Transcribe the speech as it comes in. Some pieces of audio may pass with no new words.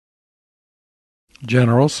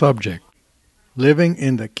General subject: Living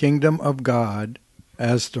in the Kingdom of God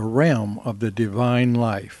as the realm of the divine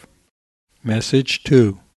life. Message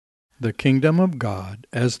 2: The Kingdom of God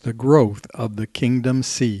as the growth of the kingdom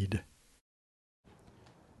seed.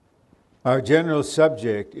 Our general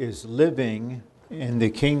subject is living in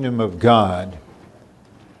the kingdom of God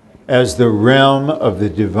as the realm of the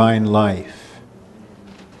divine life.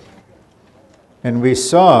 And we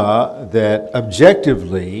saw that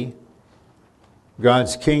objectively,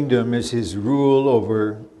 God's kingdom is his rule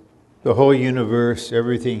over the whole universe,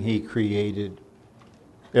 everything he created,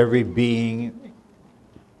 every being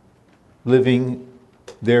living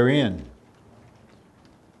therein.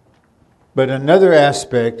 But another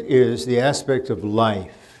aspect is the aspect of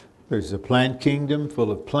life. There's a plant kingdom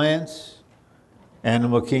full of plants,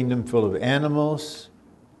 animal kingdom full of animals,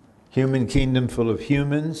 human kingdom full of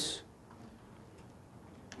humans,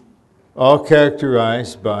 all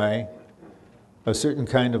characterized by a certain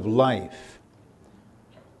kind of life.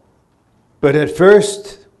 But at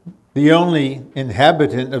first, the only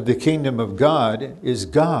inhabitant of the kingdom of God is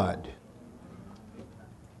God,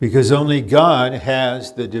 because only God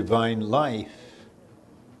has the divine life.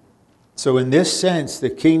 So in this sense, the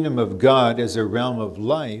kingdom of God as a realm of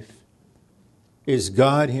life is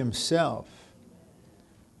God himself.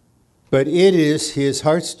 But it is his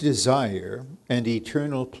heart's desire and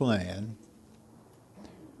eternal plan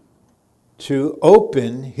to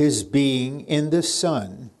open his being in the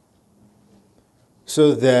Son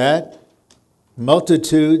so that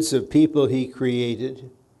multitudes of people he created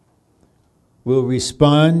will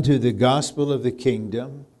respond to the gospel of the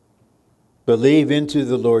kingdom, believe into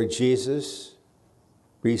the Lord Jesus,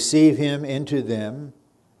 receive him into them,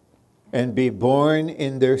 and be born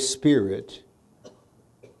in their spirit,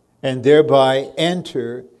 and thereby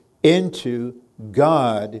enter into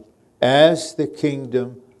God as the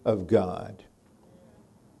kingdom of God.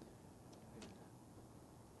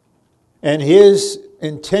 And his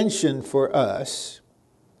intention for us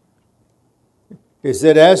is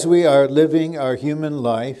that as we are living our human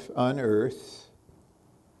life on earth,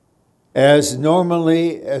 as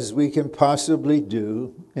normally as we can possibly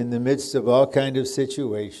do in the midst of all kinds of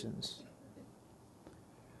situations,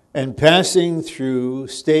 and passing through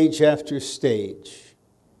stage after stage,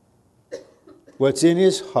 what's in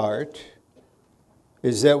his heart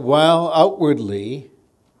is that while outwardly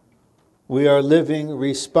we are living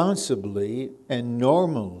responsibly and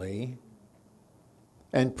normally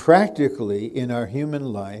and practically in our human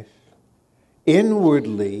life,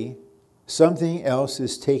 inwardly something else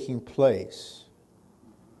is taking place.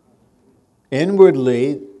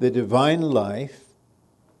 Inwardly, the divine life,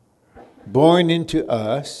 born into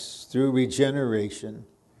us through regeneration,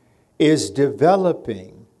 is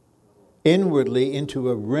developing inwardly into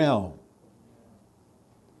a realm.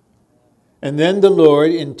 And then the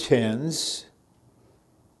Lord intends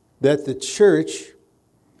that the church,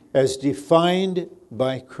 as defined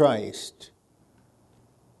by Christ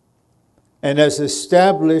and as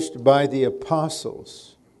established by the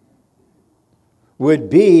apostles, would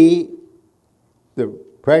be the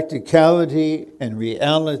practicality and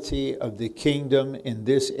reality of the kingdom in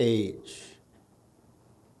this age.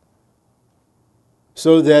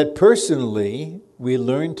 So that personally we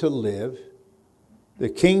learn to live the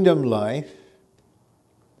kingdom life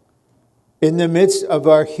in the midst of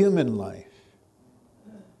our human life.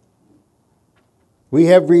 We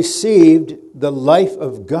have received the life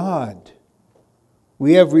of God.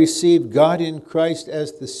 We have received God in Christ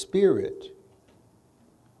as the Spirit.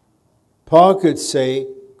 Paul could say,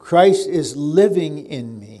 Christ is living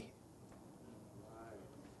in me.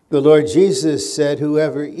 The Lord Jesus said,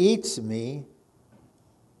 whoever eats me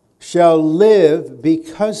shall live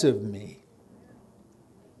because of me.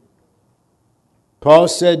 Paul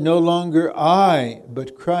said, no longer I,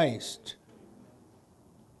 but Christ.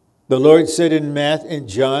 The Lord said in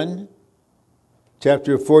John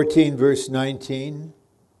chapter 14, verse 19,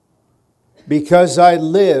 because I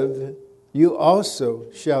live, you also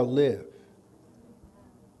shall live.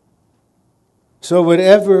 So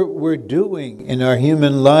whatever we're doing in our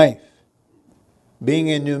human life,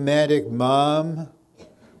 being a pneumatic mom,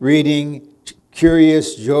 reading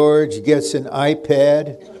Curious George Gets an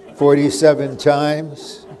iPad 47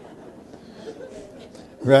 times,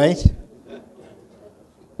 right?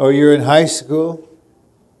 Or you're in high school,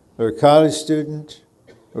 or a college student,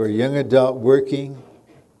 or a young adult working,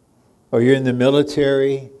 or you're in the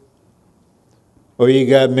military, or you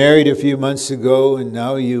got married a few months ago and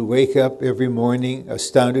now you wake up every morning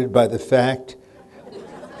astounded by the fact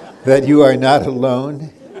that you are not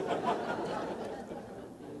alone,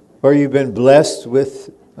 or you've been blessed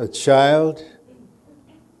with a child,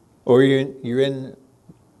 Or you're in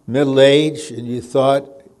middle age and you thought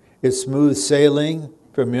it's smooth sailing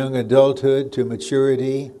from young adulthood to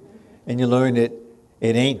maturity, and you learn that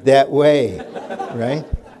it ain't that way, right?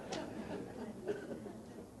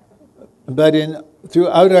 But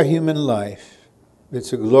throughout our human life,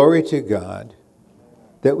 it's a glory to God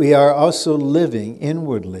that we are also living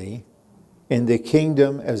inwardly in the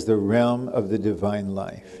kingdom as the realm of the divine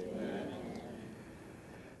life.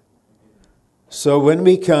 So when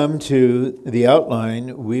we come to the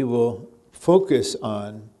outline, we will focus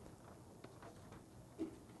on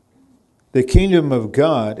the kingdom of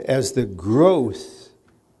God as the growth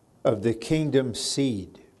of the kingdom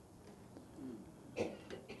seed.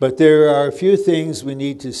 But there are a few things we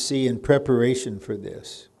need to see in preparation for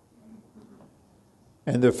this.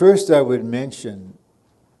 And the first I would mention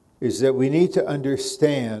is that we need to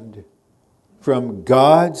understand from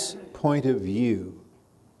God's point of view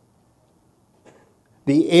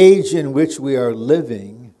the age in which we are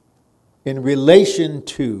living in relation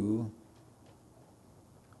to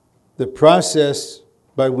the process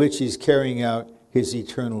by which He's carrying out His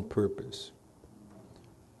eternal purpose.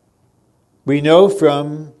 We know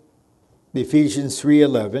from Ephesians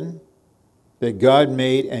 3:11 that God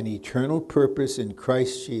made an eternal purpose in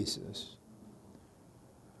Christ Jesus.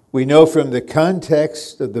 We know from the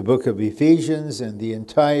context of the book of Ephesians and the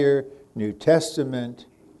entire New Testament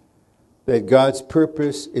that God's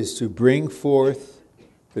purpose is to bring forth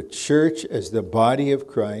the church as the body of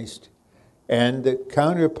Christ and the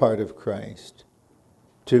counterpart of Christ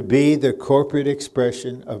to be the corporate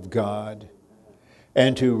expression of God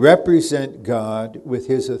and to represent God with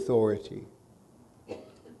His authority.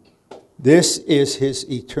 This is His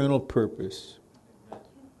eternal purpose.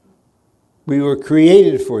 We were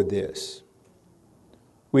created for this.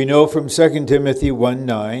 We know from 2 Timothy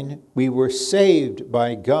 1:9, we were saved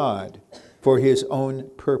by God for His own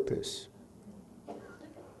purpose.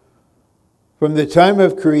 From the time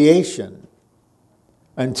of creation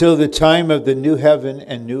until the time of the new heaven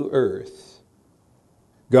and new earth,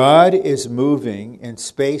 God is moving in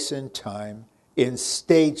space and time in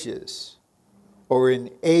stages or in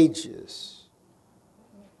ages.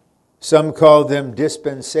 Some call them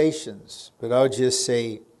dispensations, but I'll just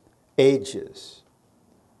say ages.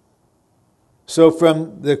 So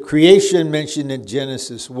from the creation mentioned in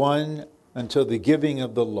Genesis 1 until the giving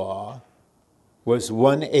of the law was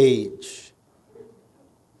one age.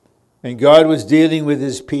 And God was dealing with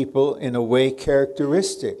His people in a way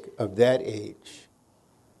characteristic of that age.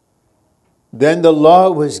 Then the law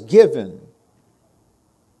was given.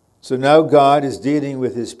 So now God is dealing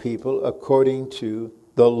with His people according to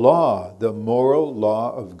the law, the moral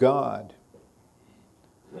law of God.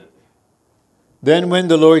 Then when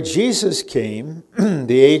the Lord Jesus came,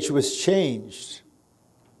 the age was changed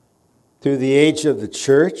to the age of the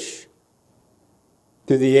church,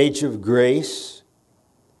 to the age of grace,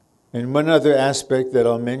 and one other aspect that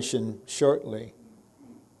I'll mention shortly.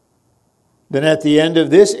 Then at the end of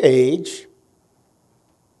this age,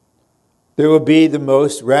 there will be the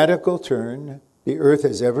most radical turn the earth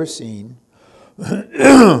has ever seen.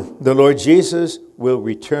 The Lord Jesus will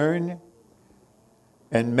return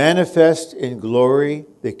and manifest in glory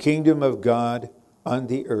the kingdom of God on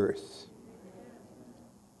the earth.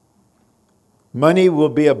 Money will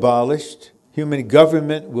be abolished. Human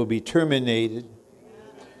government will be terminated.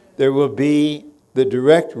 There will be the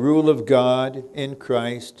direct rule of God in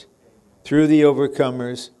Christ through the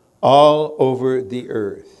overcomers all over the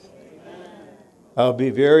earth. I'll be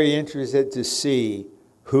very interested to see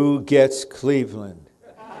who gets Cleveland.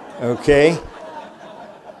 Okay?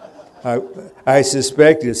 I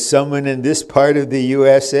suspect it's someone in this part of the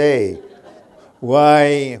USA.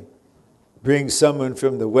 Why bring someone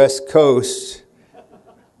from the West Coast?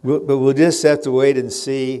 But we'll just have to wait and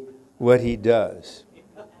see what he does.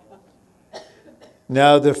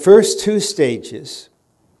 Now, the first two stages,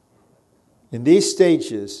 in these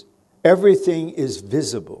stages, everything is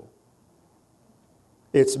visible.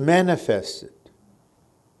 It's manifested.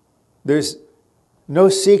 There's no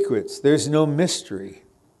secrets. There's no mystery.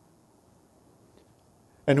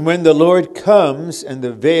 And when the Lord comes and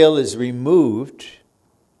the veil is removed,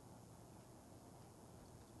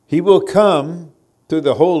 He will come to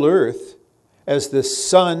the whole earth as the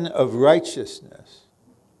Son of Righteousness.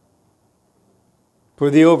 For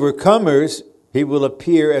the overcomers, He will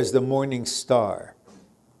appear as the morning star,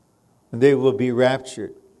 and they will be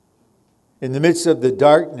raptured. In the midst of the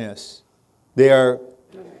darkness, they are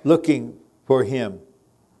looking for Him,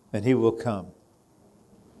 and He will come.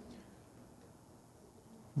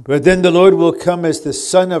 But then the Lord will come as the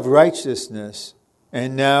Son of Righteousness,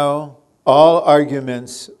 and now all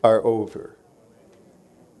arguments are over.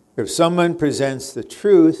 If someone presents the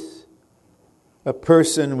truth, a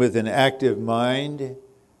person with an active mind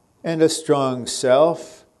and a strong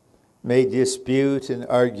self may dispute and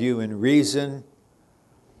argue and reason.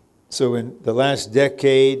 So in the last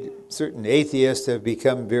decade, certain atheists have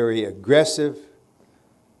become very aggressive.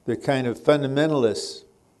 They're kind of fundamentalists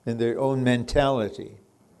in their own mentality.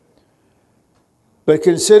 But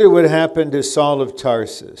consider what happened to Saul of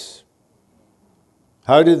Tarsus.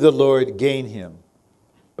 How did the Lord gain him?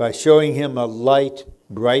 By showing him a light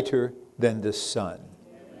brighter than the sun.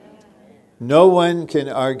 No one can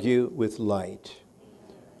argue with light.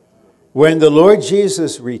 When the Lord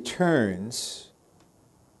Jesus returns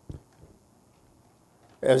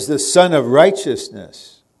as the Son of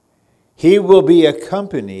Righteousness, he will be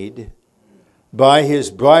accompanied by his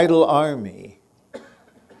bridal army.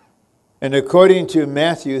 And according to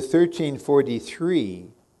Matthew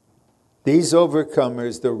 13:43, these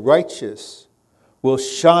overcomers, the righteous, will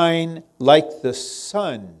shine like the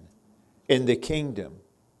sun in the kingdom.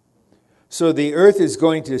 So the earth is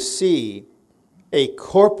going to see a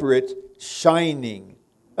corporate shining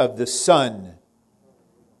of the sun.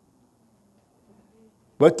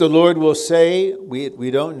 What the Lord will say,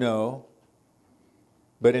 we don't know.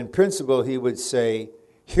 But in principle, he would say,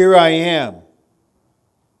 "Here I am,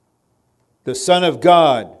 the Son of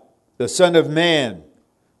God, the Son of Man,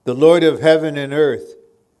 the Lord of heaven and earth.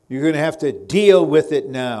 You're going to have to deal with it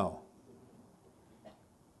now."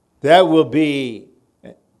 That will be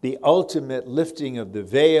the ultimate lifting of the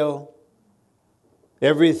veil.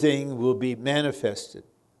 Everything will be manifested.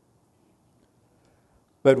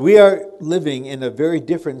 But we are living in a very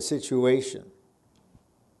different situation.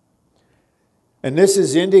 And this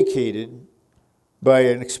is indicated by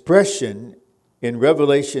an expression in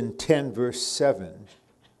Revelation 10, verse 7,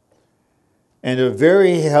 and a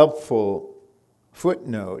very helpful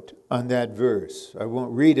footnote on that verse. I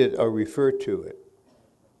won't read it or refer to it.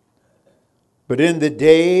 But in the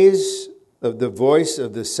days of the voice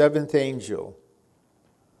of the seventh angel,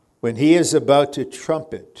 when he is about to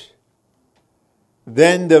trumpet,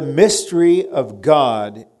 then the mystery of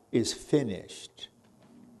God is finished.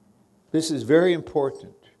 This is very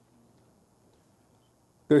important.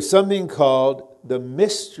 There's something called the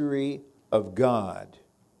mystery of God.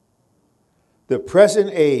 The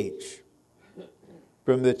present age,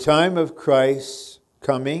 from the time of Christ's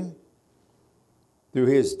coming, through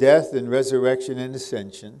his death and resurrection and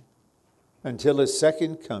ascension, until his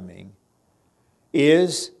second coming,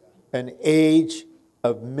 is an age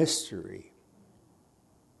of mystery.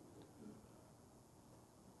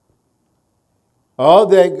 All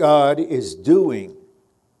that God is doing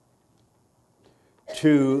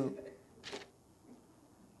to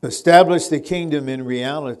establish the kingdom in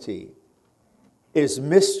reality is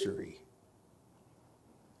mystery.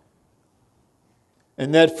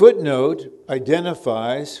 And that footnote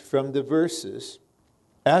identifies from the verses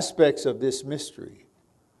aspects of this mystery.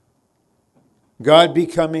 God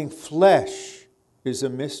becoming flesh is a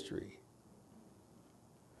mystery.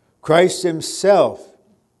 Christ himself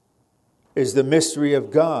is the mystery of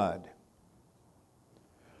God.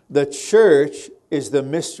 The church is the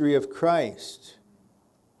mystery of Christ.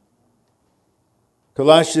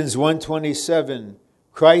 Colossians 1:27,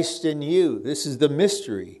 Christ in you. This is the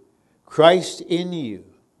mystery. Christ in you.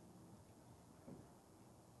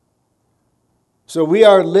 So we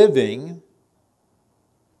are living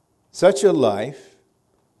such a life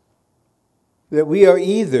that we are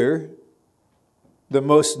either the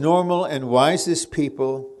most normal and wisest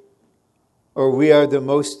people, or we are the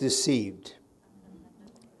most deceived.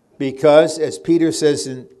 Because, as Peter says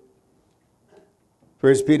in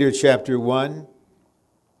 1 Peter chapter 1,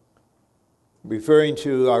 referring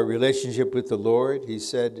to our relationship with the Lord, he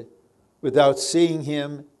said, without seeing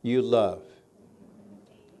him, you love.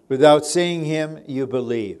 Without seeing him, you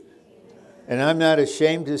believe. And I'm not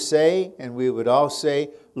ashamed to say, and we would all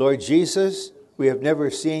say, Lord Jesus, we have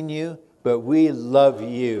never seen you, but we love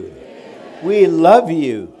you. We love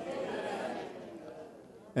you.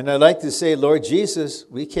 And I'd like to say, Lord Jesus,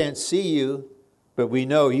 we can't see you, but we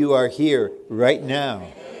know you are here right now.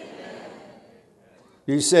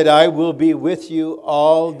 You said, I will be with you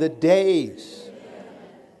all the days.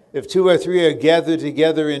 If 2 or 3 are gathered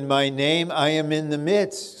together in my name, I am in the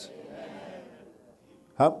midst.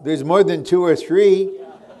 There's more than 2 or 3.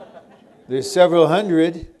 There's several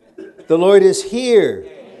hundred. The Lord is here.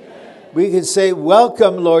 We can say,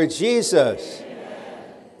 welcome, Lord Jesus.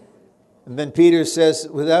 And then Peter says,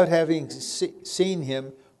 without having seen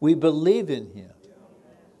him, we believe in him.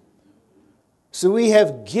 So we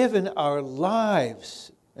have given our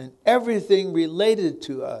lives and everything related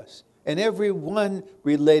to us and everyone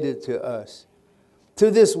related to us to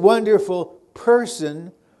this wonderful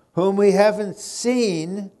person whom we haven't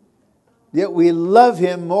seen, yet we love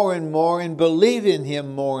him more and more and believe in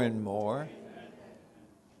him more and more.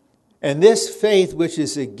 And this faith, which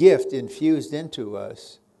is a gift infused into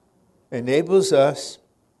us, enables us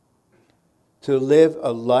to live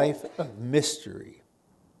a life of mystery.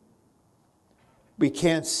 We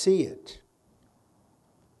can't see it.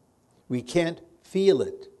 We can't feel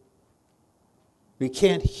it. We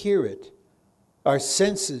can't hear it. Our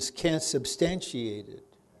senses can't substantiate it.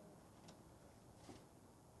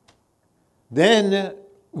 Then,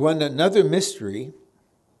 another mystery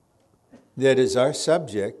that is our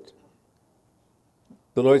subject,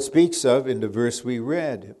 the Lord speaks of in the verse we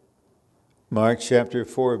read, Mark chapter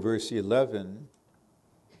 4, verse 11.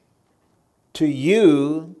 To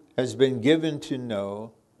you has been given to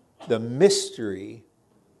know the mystery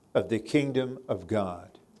of the kingdom of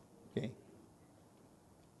God. Okay?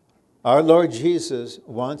 Our Lord Jesus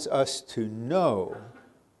wants us to know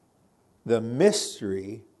the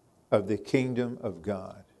mystery of the kingdom of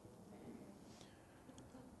God.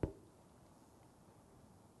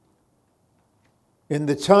 In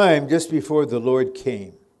the time just before the Lord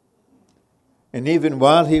came, and even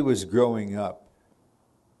while he was growing up,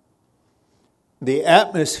 the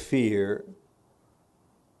atmosphere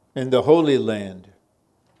in the Holy Land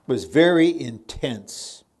was very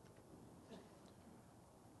intense.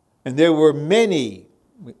 And there were many,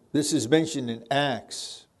 this is mentioned in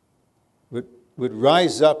Acts, would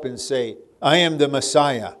rise up and say, I am the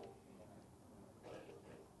Messiah.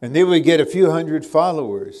 And they would get a few hundred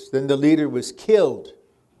followers. Then the leader was killed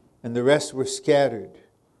and the rest were scattered.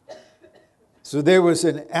 So there was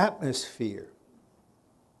an atmosphere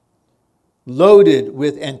loaded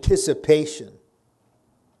with anticipation.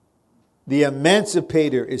 The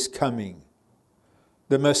Emancipator is coming.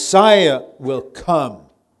 The Messiah will come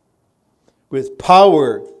with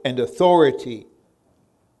power and authority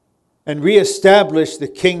and reestablish the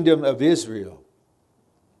kingdom of Israel.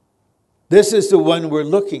 This is the one we're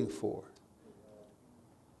looking for.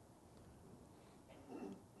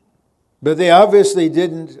 But they obviously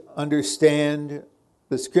didn't understand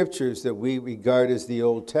the scriptures that we regard as the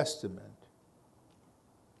Old Testament.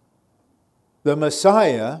 The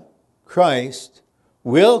Messiah, Christ,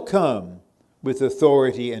 will come with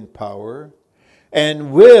authority and power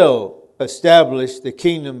and will establish the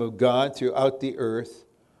kingdom of God throughout the earth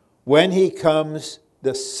when he comes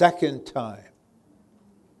the second time.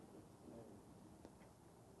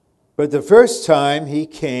 But the first time he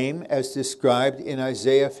came as described in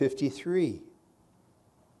Isaiah 53.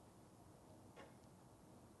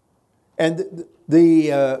 And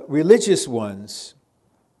the religious ones,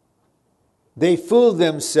 they fooled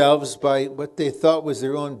themselves by what they thought was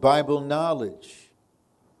their own Bible knowledge.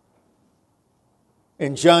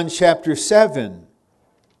 In John chapter 7,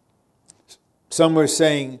 some were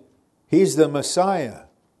saying, he's the Messiah.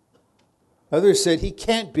 Others said, he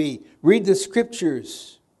can't be. Read the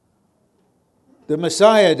scriptures. The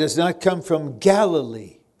Messiah does not come from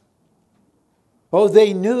Galilee. Oh,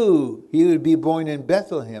 they knew he would be born in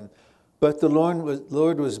Bethlehem, but the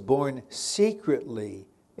Lord was born secretly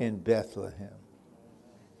in Bethlehem.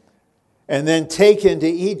 And then taken to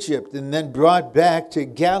Egypt and then brought back to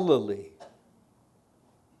Galilee.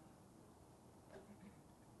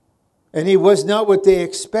 And he was not what they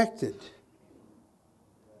expected.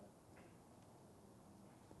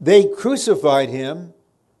 They crucified him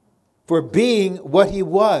for being what he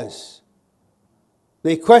was.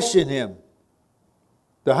 They questioned him.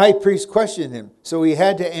 The high priest questioned him, so he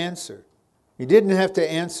had to answer. He didn't have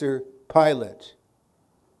to answer Pilate.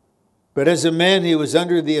 But as a man, he was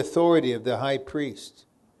under the authority of the high priest.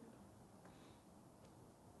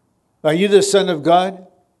 Are you the Son of God?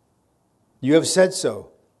 You have said so.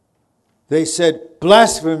 They said,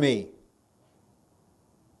 blasphemy.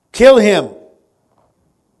 Kill him.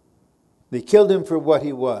 They killed him for what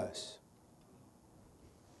he was.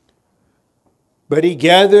 But he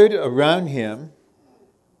gathered around him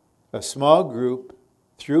a small group.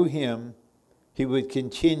 Through him, he would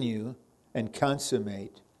continue and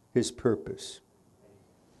consummate his purpose.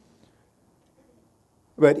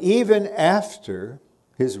 But even after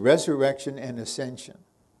his resurrection and ascension,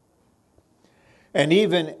 and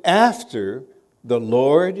even after the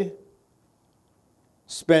Lord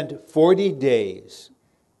spent 40 days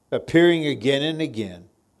appearing again and again,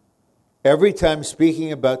 every time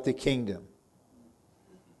speaking about the kingdom,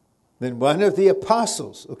 then one of the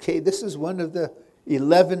apostles, okay, this is one of the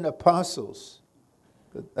 11 apostles.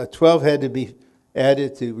 12 had to be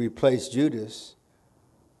added to replace Judas.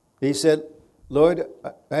 He said, Lord,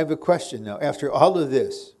 I have a question now. After all of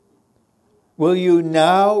this, will you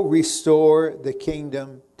now restore the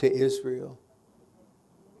kingdom to Israel?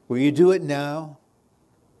 Will you do it now?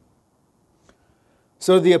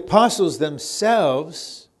 So the apostles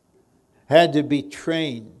themselves had to be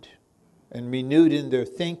trained and renewed in their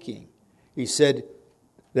thinking. He said,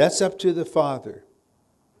 that's up to the Father.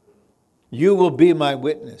 You will be my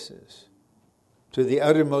witnesses to the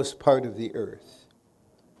uttermost part of the earth.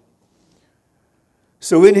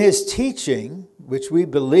 So in his teaching, which we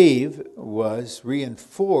believe was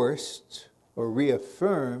reinforced or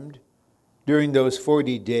reaffirmed during those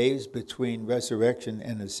 40 days between resurrection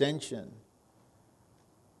and ascension,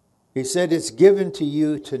 he said, it's given to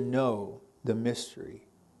you to know the mystery.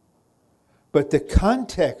 But the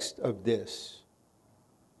context of this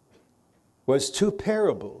was two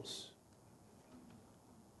parables,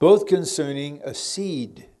 both concerning a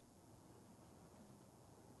seed.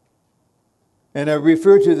 And I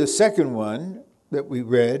refer to the second one that we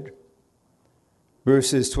read,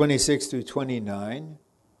 verses 26 through 29.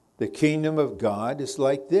 The kingdom of God is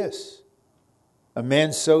like this. A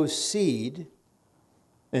man sows seed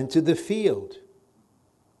into the field.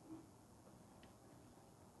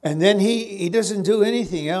 And then he doesn't do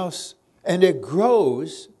anything else. And it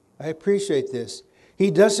grows. I appreciate this. He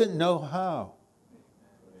doesn't know how.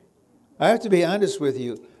 I have to be honest with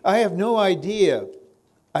you. I have no idea.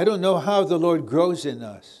 I don't know how the Lord grows in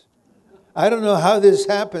us. I don't know how this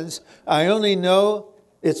happens. I only know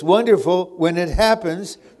it's wonderful when it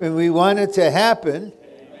happens, when we want it to happen.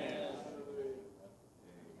 Amen.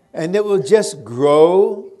 And it will just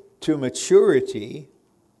grow to maturity.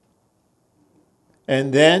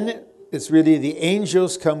 And then it's really the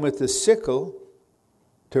angels come with the sickle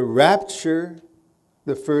to rapture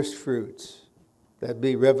the first fruits. That'd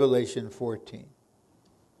be Revelation 14.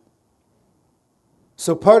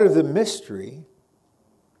 So part of the mystery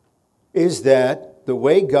is that the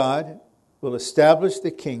way God will establish the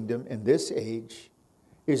kingdom in this age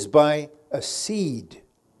is by a seed.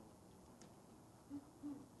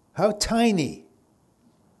 How tiny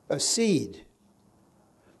a seed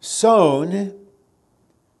sown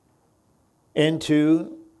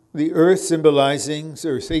into the earth, symbolizing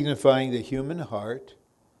or signifying the human heart,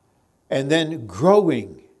 and then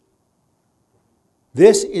growing.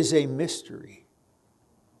 This is a mystery.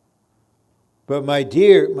 But my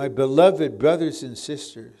beloved brothers and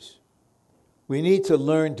sisters, we need to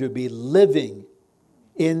learn to be living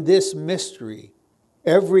in this mystery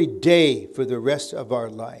every day for the rest of our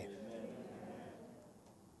life.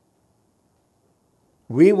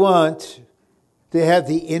 We want to have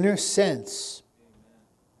the inner sense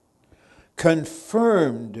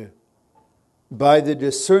confirmed by the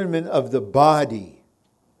discernment of the body,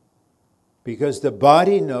 because the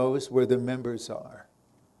body knows where the members are.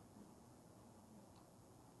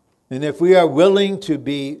 And if we are willing to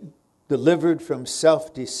be delivered from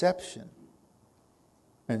self-deception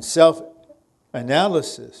and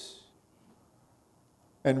self-analysis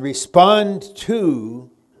and respond to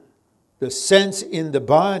the sense in the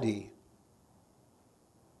body,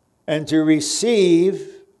 and to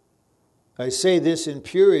receive, I say this in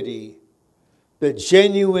purity, the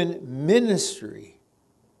genuine ministry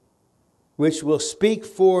which will speak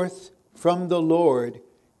forth from the Lord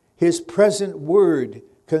His present word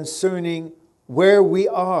concerning where we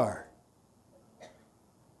are,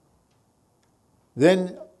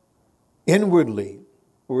 then inwardly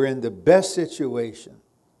we're in the best situation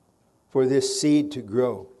for this seed to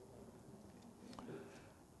grow.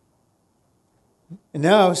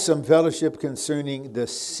 Now, some fellowship concerning the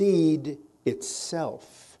seed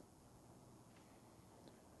itself.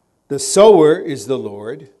 The sower is the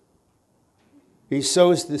Lord. He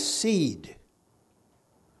sows the seed.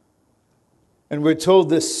 And we're told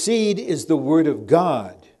the seed is the Word of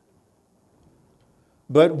God.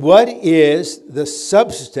 But what is the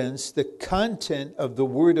substance, the content of the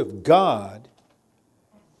Word of God?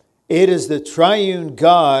 It is the triune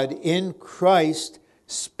God in Christ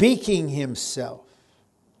speaking Himself.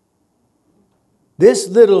 This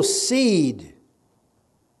little seed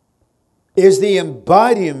is the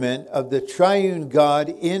embodiment of the triune God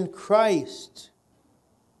in Christ,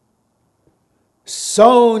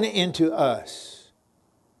 sown into us.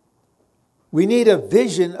 We need a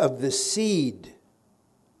vision of the seed.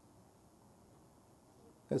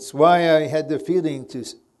 That's why I had the feeling to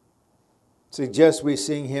suggest we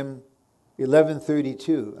sing hymn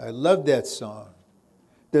 1132. I love that song.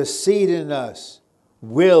 The seed in us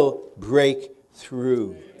will break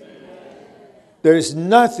through. There's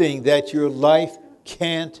nothing that your life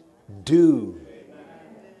can't do.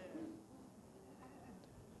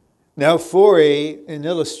 Now for an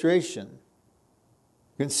illustration,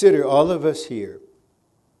 consider all of us here.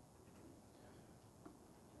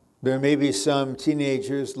 There may be some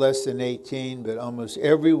teenagers less than 18, but almost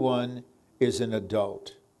everyone is an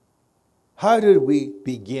adult. How did we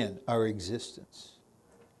begin our existence?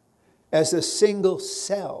 As a single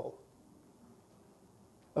cell,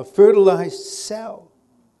 a fertilized cell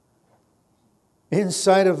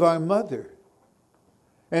inside of our mother.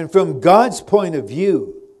 And from God's point of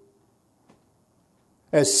view,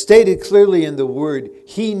 as stated clearly in the Word,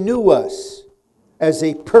 He knew us as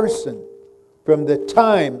a person from the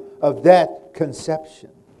time of that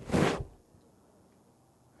conception.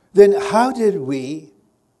 Then how did we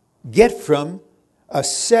get from a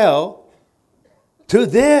cell to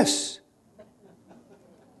this?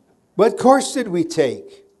 What course did we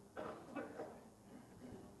take?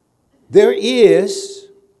 There is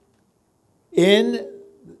in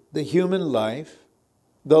the human life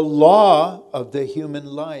the law of the human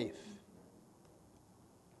life.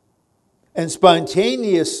 And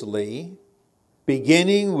spontaneously,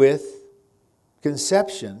 beginning with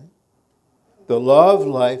conception, the law of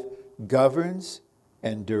life governs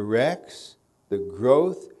and directs the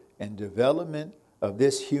growth and development of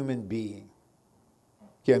this human being.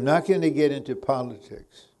 Okay, I'm not going to get into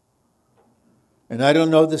politics. And I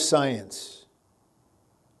don't know the science.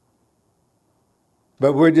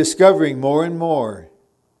 But we're discovering more and more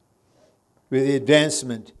with the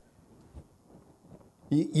advancement.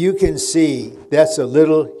 You can see that's a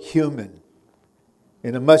little human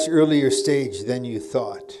in a much earlier stage than you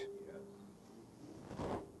thought.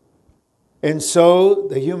 And so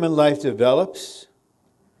the human life develops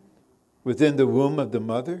within the womb of the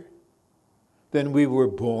mother. Then we were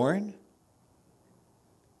born.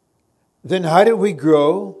 Then how did we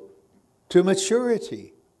grow to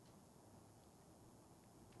maturity?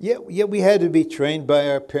 Yet we had to be trained by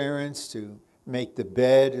our parents to make the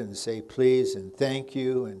bed and say please and thank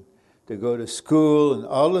you and to go to school and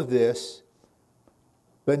all of this.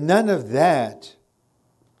 But none of that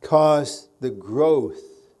caused the growth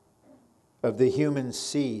of the human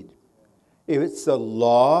seed. It's the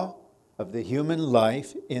law of the human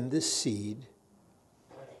life in the seed.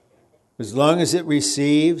 As long as it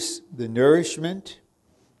receives the nourishment,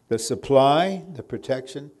 the supply, the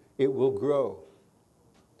protection, it will grow.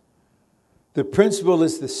 The principle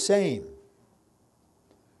is the same.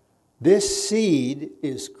 This seed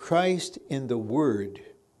is Christ in the Word.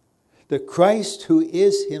 The Christ who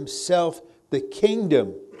is Himself the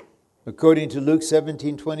kingdom, according to Luke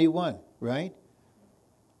 17:21, right?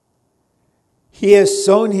 He has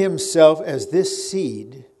sown Himself as this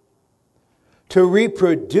seed to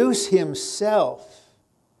reproduce Himself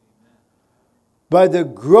by the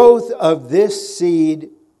growth of this seed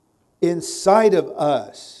inside of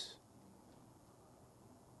us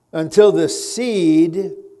until the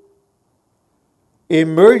seed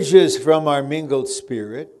emerges from our mingled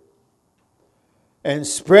spirit and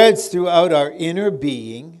spreads throughout our inner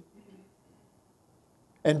being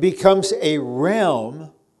and becomes a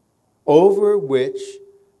realm over which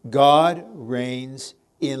God reigns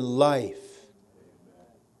in life.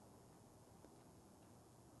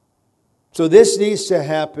 So this needs to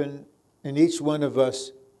happen in each one of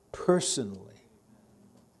us personally.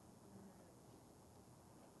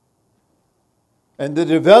 And the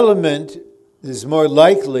development is more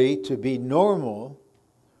likely to be normal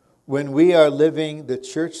when we are living the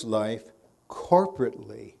church life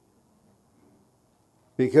corporately.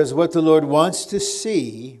 Because what the Lord wants to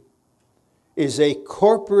see is a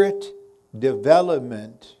corporate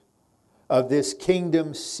development of this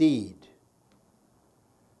kingdom seed.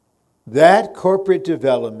 That corporate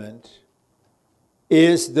development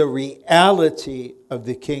is the reality of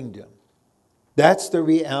the kingdom. That's the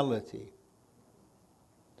reality.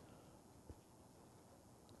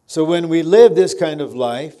 So when we live this kind of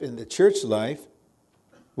life in the church life,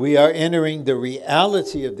 we are entering the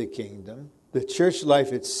reality of the kingdom. The church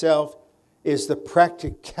life itself is the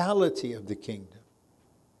practicality of the kingdom.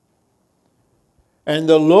 And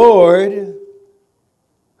the Lord,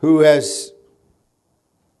 who has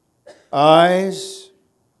eyes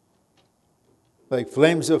like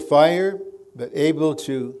flames of fire, but able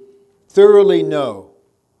to thoroughly know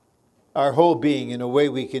our whole being in a way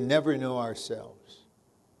we can never know ourselves.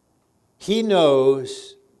 He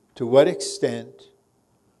knows to what extent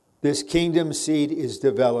this kingdom seed is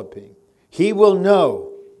developing. He will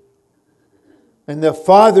know. And the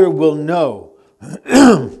Father will know.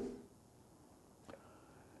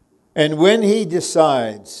 And when He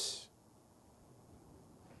decides,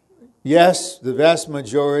 yes, the vast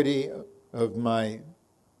majority of my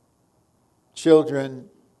children,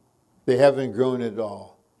 they haven't grown at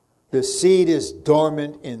all. The seed is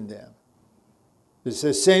dormant in them. It's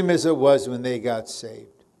the same as it was when they got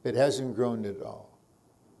saved. It hasn't grown at all.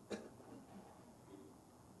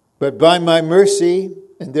 But by my mercy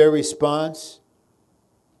and their response,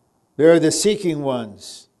 there are the seeking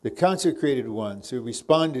ones, the consecrated ones who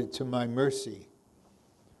responded to my mercy.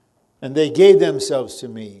 And they gave themselves to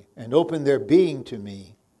me and opened their being to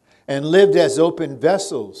me and lived as open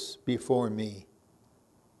vessels before me.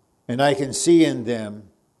 And I can see in them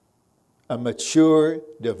a mature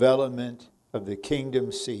development of the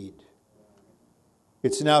kingdom seed.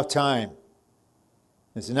 It's now time.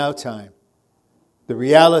 It's now time. The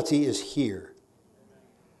reality is here.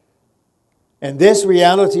 And this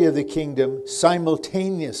reality of the kingdom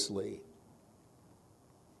simultaneously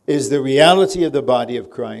is the reality of the body of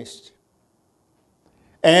Christ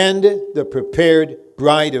and the prepared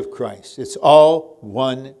bride of Christ. It's all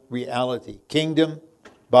one reality. Kingdom,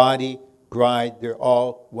 body, bride, they're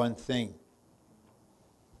all one thing.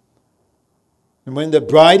 And when the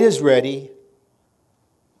bride is ready,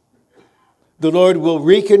 the Lord will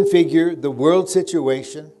reconfigure the world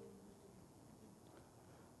situation.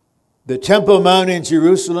 The Temple Mount in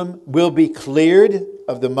Jerusalem will be cleared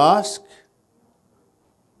of the mosque.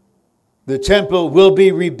 The temple will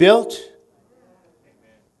be rebuilt.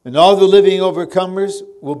 And all the living overcomers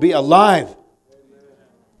will be alive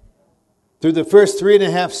through the first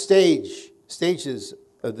 3.5 stages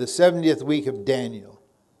of the 70th week of Daniel.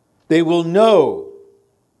 They will know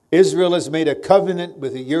Israel has made a covenant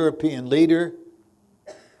with a European leader.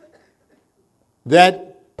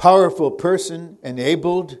 That powerful person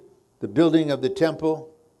enabled the building of the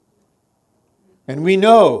temple. And we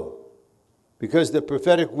know, because the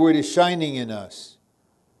prophetic word is shining in us,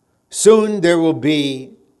 soon there will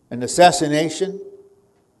be an assassination.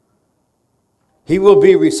 He will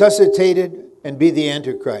be resuscitated and be the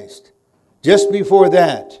Antichrist. Just before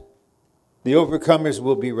that, the overcomers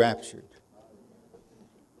will be raptured.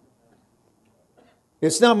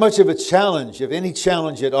 It's not much of a challenge, if any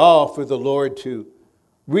challenge at all, for the Lord to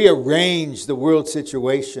rearrange the world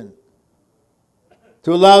situation,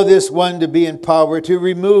 to allow this one to be in power, to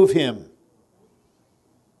remove him.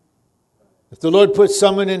 If the Lord puts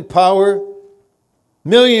someone in power,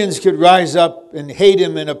 millions could rise up and hate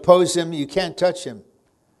him and oppose him. You can't touch him.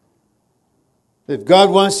 If God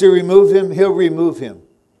wants to remove him, he'll remove him.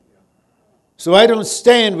 So I don't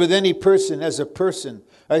stand with any person as a person.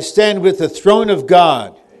 I stand with the throne of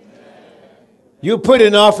God. Amen. You put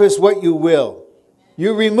in office what you will.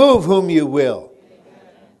 You remove whom you will. Amen.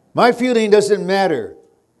 My feeling doesn't matter.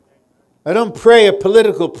 I don't pray a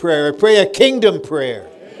political prayer. I pray a kingdom prayer.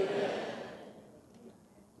 Amen.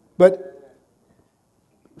 But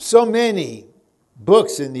so many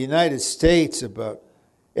books in the United States about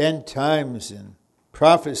end times and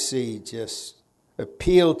prophecy just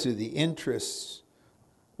appeal to the interests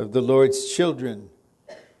of the Lord's children.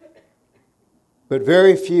 But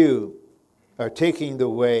very few are taking the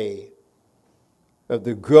way of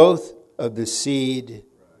the growth of the seed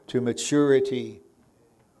to maturity,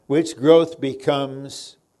 which growth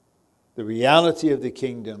becomes the reality of the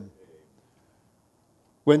kingdom.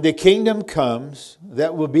 When the kingdom comes,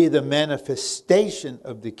 that will be the manifestation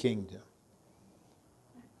of the kingdom.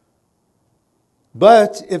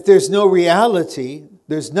 But if there's no reality,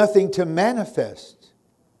 there's nothing to manifest.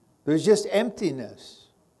 There's just emptiness.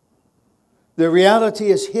 The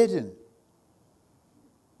reality is hidden,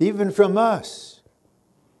 even from us.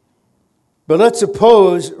 But let's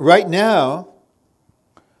suppose right now,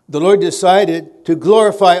 the Lord decided to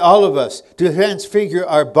glorify all of us, to transfigure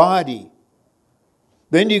our body.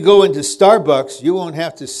 Then you go into Starbucks, you won't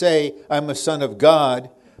have to say, I'm a son of God.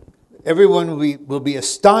 Everyone will be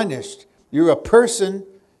astonished. You're a person,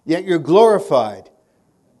 yet you're glorified.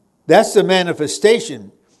 That's the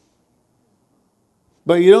manifestation.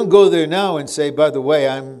 But you don't go there now and say, by the way,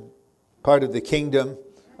 I'm part of the kingdom.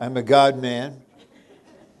 I'm a God-man.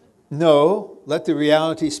 No, let the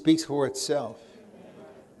reality speak for itself.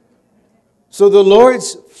 So the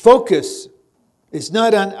Lord's focus is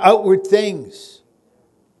not on outward things.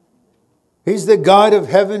 He's the God of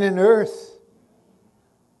heaven and earth.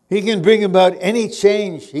 He can bring about any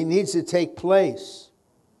change he needs to take place.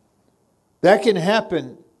 That can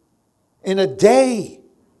happen in a day.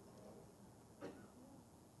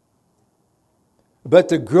 But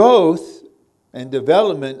the growth and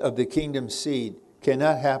development of the kingdom seed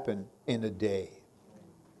cannot happen in a day.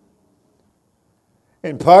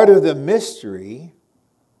 And part of the mystery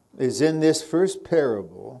is in this first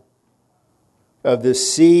parable of the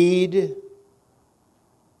seed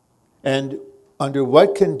and under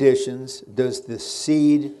what conditions does the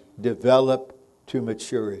seed develop to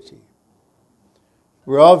maturity.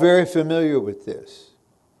 We're all very familiar with this.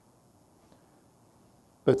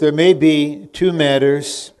 But there may be two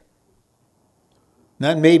matters,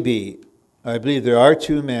 not maybe, I believe there are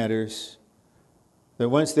two matters that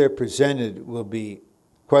once they're presented will be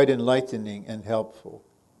quite enlightening and helpful.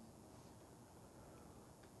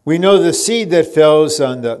 We know the seed that falls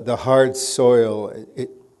on the hard soil,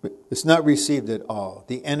 it's not received at all.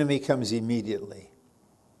 The enemy comes immediately.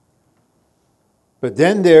 But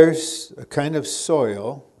then there's a kind of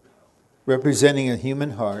soil representing a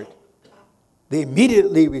human heart. They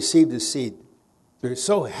immediately receive the seed. They're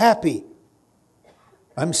so happy.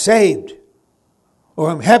 I'm saved. Or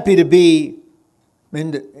I'm happy to be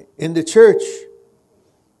in the church.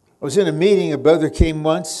 I was in a meeting, a brother came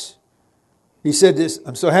once. He said this,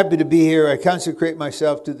 I'm so happy to be here. I consecrate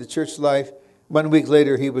myself to the church life. 1 week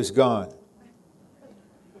later, he was gone.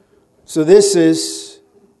 So there's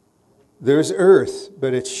earth,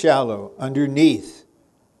 but it's shallow. Underneath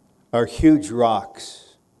are huge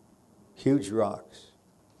rocks. Huge rocks.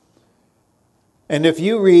 And if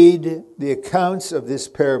you read the accounts of this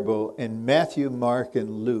parable in Matthew, Mark,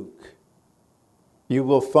 and Luke, you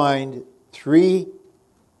will find three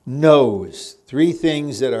no's, three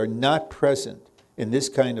things that are not present in this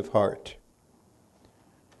kind of heart.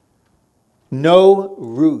 No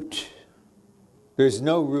root. There's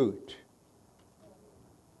no root.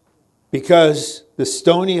 Because the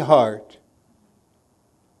stony heart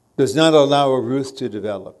does not allow a root to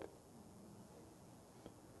develop.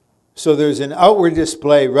 So there's an outward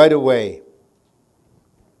display right away.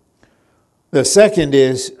 The second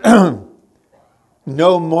is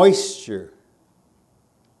no moisture.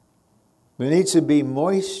 There needs to be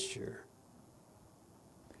moisture.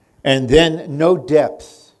 And then no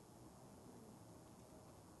depth.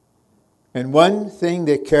 And one thing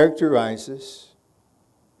that characterizes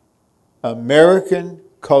American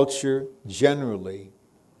culture generally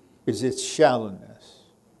is its shallowness.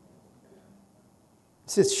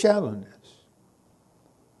 It's its shallowness.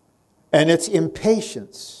 And its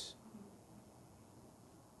impatience.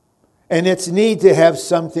 And its need to have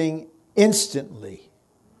something instantly.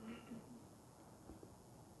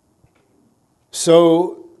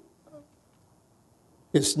 So,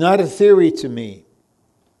 it's not a theory to me.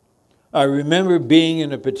 I remember being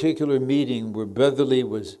in a particular meeting where Brother Lee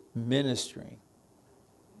was ministering.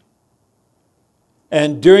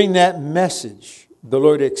 And during that message, the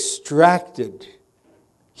Lord extracted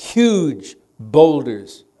huge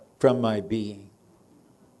boulders from my being.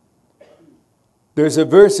 There's a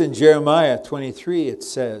verse in Jeremiah 23, it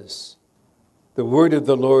says, the word of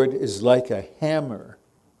the Lord is like a hammer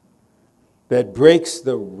that breaks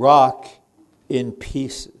the rock in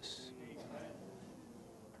pieces.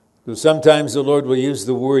 So sometimes the Lord will use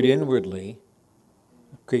the word inwardly.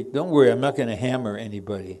 Okay, don't worry, I'm not going to hammer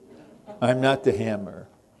anybody. I'm not the hammer.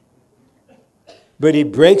 But he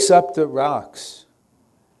breaks up the rocks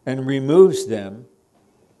and removes them.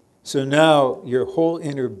 So now your whole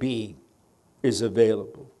inner being is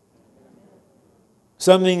available.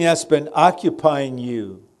 Something that's been occupying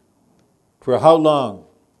you for how long?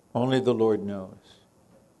 Only the Lord knows.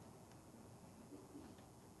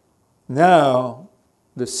 Now,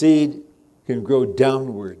 the seed can grow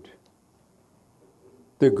downward.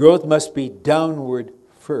 The growth must be downward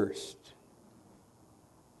first.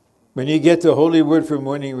 When you get to Holy Word for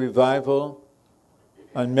Morning Revival,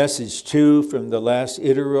 on message 2 from the last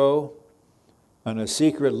Itero, on a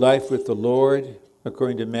secret life with the Lord,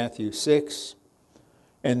 according to Matthew 6,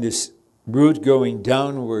 and this root going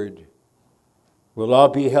downward, we'll all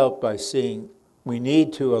be helped by seeing we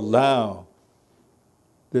need to allow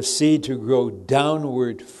the seed to grow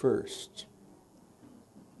downward first.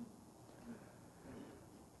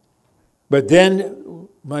 But then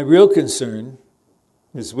my real concern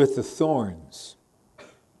is with the thorns.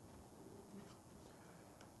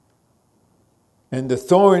 And the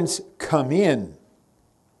thorns come in,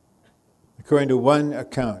 according to one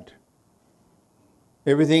account.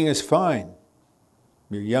 Everything is fine.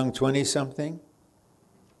 You're young 20-something,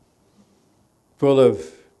 full of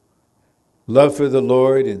love for the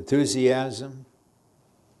Lord, enthusiasm.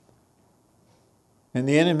 And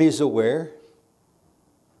the enemy's aware.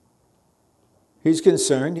 He's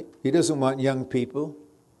concerned. He doesn't want young people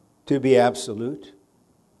to be absolute.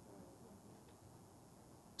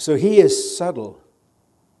 So he is subtle.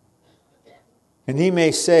 And he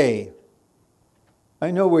may say, I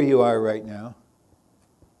know where you are right now.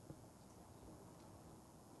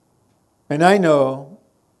 And I know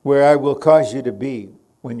where I will cause you to be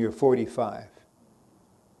when you're 45.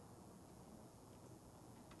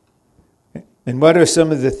 And what are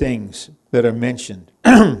some of the things that are mentioned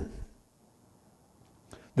that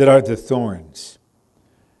are the thorns?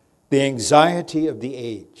 The anxiety of the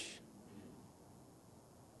age.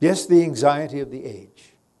 Yes, the anxiety of the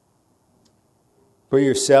age. For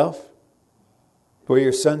yourself, for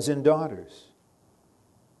your sons and daughters.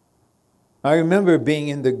 I remember being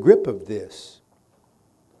in the grip of this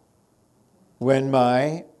when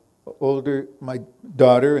my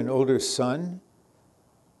daughter and older son,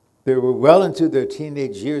 they were well into their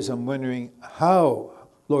teenage years. I'm wondering,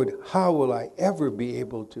 Lord, how will I ever be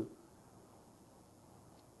able to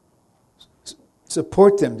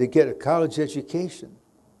support them to get a college education?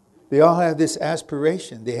 They all have this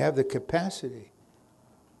aspiration. They have the capacity.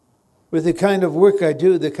 With the kind of work I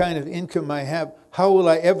do, the kind of income I have, how will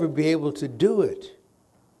I ever be able to do it?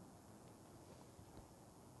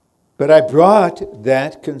 But I brought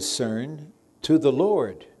that concern to the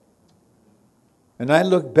Lord. And I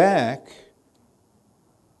look back,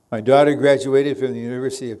 my daughter graduated from the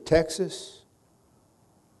University of Texas.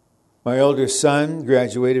 My older son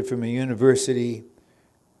graduated from a university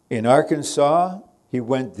in Arkansas. He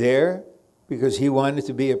went there because he wanted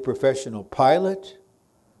to be a professional pilot.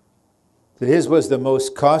 So his was the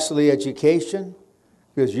most costly education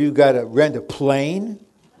because you got to rent a plane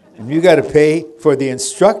and you got to pay for the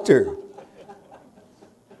instructor.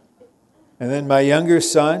 And then my younger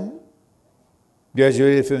son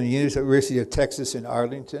graduated from the University of Texas in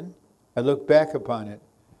Arlington. I look back upon it.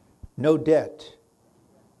 No debt.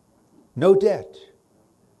 No debt.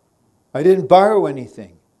 I didn't borrow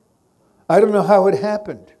anything. I don't know how it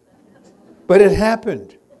happened, but it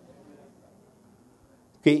happened.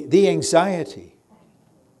 Okay, the anxiety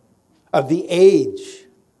of the age.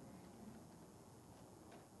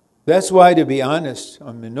 That's why, to be honest,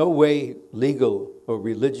 I'm in no way legal or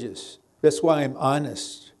religious. That's why I'm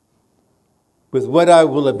honest with what I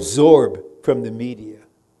will absorb from the media.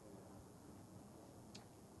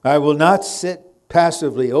 I will not sit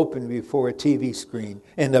passively open before a TV screen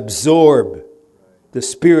and absorb the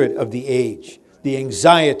spirit of the age, the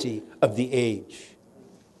anxiety of the age.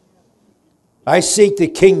 I seek the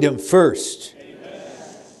kingdom first. Amen.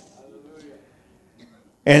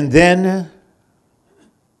 And then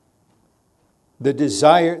the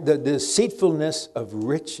desire, the deceitfulness of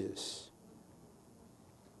riches.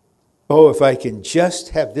 Oh, if I can just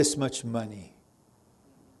have this much money.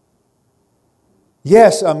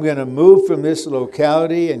 Yes, I'm going to move from this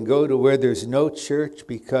locality and go to where there's no church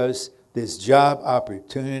because this job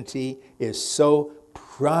opportunity is so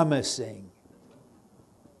promising.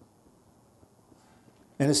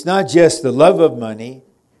 And it's not just the love of money,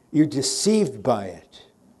 you're deceived by it.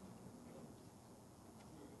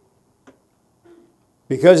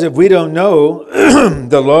 Because if we don't know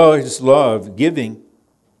the law of giving,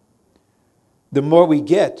 the more we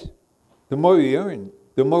get, the more we earn,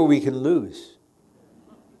 the more we can lose.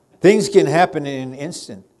 Things can happen in an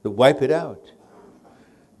instant to wipe it out.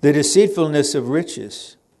 The deceitfulness of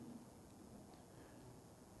riches.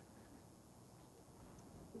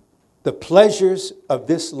 The pleasures of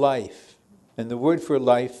this life, and the word for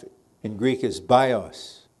life in Greek is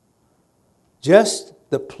bios. Just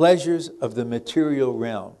the pleasures of the material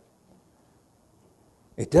realm.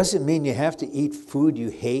 It doesn't mean you have to eat food you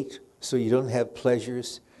hate so you don't have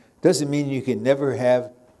pleasures. It doesn't mean you can never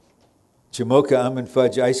have Jamocha almond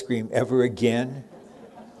fudge ice cream ever again.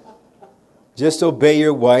 Just obey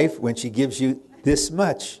your wife when she gives you this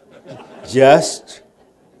much. Just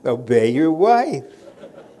obey your wife.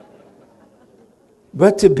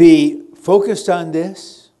 But to be focused on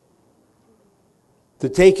this, to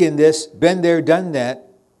take in this, been there, done that,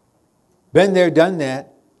 been there, done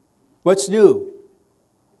that, what's new?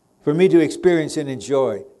 For me to experience and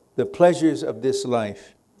enjoy the pleasures of this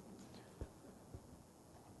life.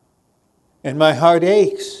 And my heart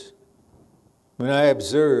aches when I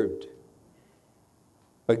observed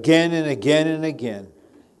again and again and again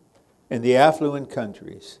in the affluent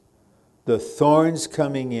countries, the thorns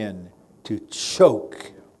coming in to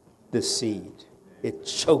choke the seed. It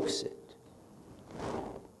chokes it.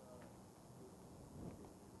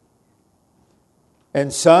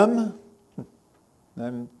 And some,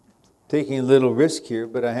 I'm taking a little risk here,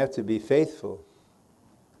 but I have to be faithful.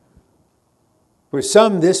 For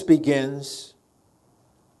some, this begins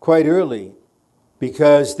quite early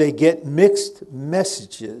because they get mixed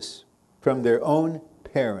messages from their own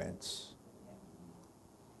parents.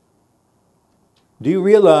 Do you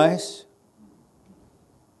realize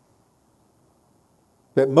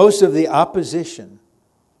that most of the opposition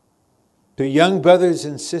to young brothers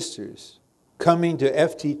and sisters coming to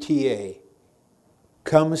FTTA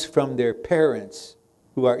comes from their parents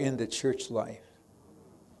who are in the church life?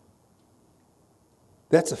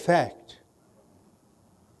 That's a fact.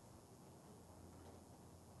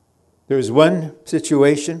 There was one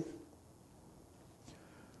situation.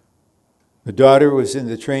 The daughter was in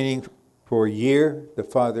the training for a year. The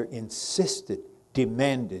father insisted,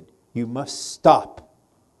 demanded, You must stop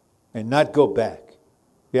and not go back.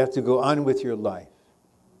 You have to go on with your life.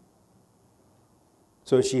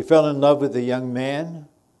 So she fell in love with a young man,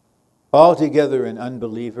 altogether an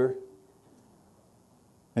unbeliever.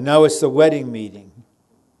 And now it's the wedding meeting.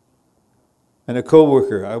 And a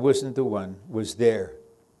co-worker, I wasn't the one, was there.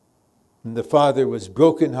 And the father was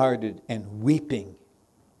brokenhearted and weeping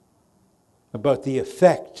about the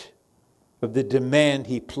effect of the demand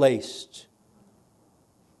he placed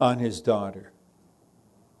on his daughter.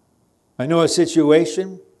 I know a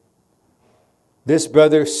situation. This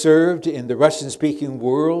brother served in the Russian-speaking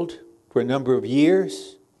world for a number of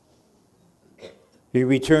years. He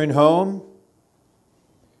returned home.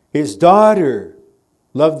 His daughter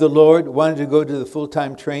loved the Lord, wanted to go to the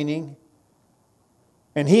full-time training.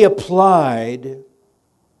 And he applied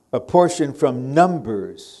a portion from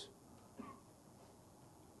Numbers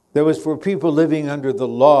that was for people living under the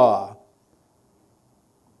law.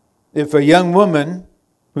 If a young woman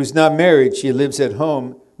who's not married, she lives at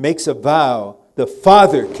home, makes a vow, the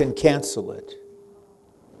father can cancel it.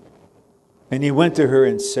 And he went to her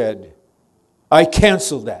and said, I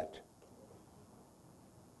cancel that.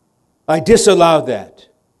 I disallow that.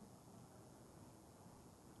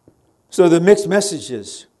 So the mixed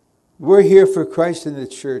messages, we're here for Christ in the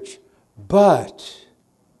church, but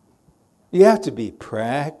you have to be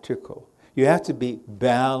practical. You have to be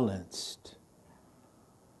balanced.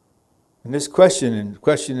 And this question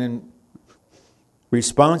and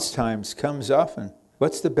response times comes often.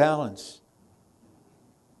 What's the balance?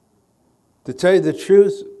 To tell you the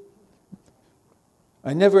truth,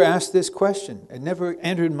 I never asked this question. It never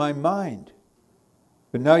entered my mind.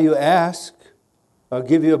 But now you ask, I'll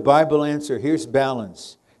give you a Bible answer. Here's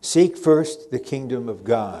balance. Seek first the kingdom of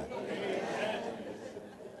God.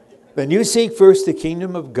 Then you seek first the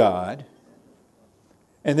kingdom of God,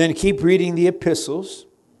 and then keep reading the epistles.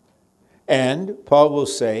 And Paul will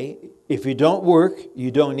say, if you don't work,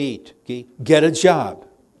 you don't eat. Okay? Get a job.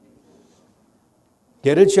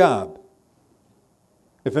 Get a job.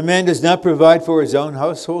 If a man does not provide for his own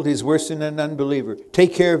household, he's worse than an unbeliever.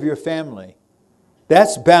 Take care of your family.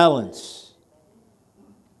 That's balance.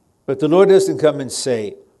 But the Lord doesn't come and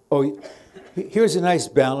say, oh, here's a nice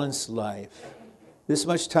balanced life. This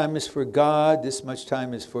much time is for God. This much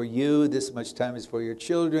time is for you. This much time is for your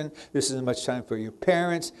children. This is much time for your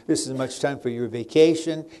parents. This is much time for your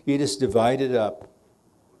vacation. You just divide it up.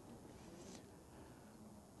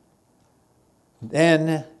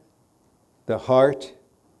 Then the heart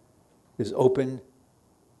is open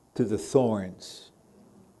to the thorns,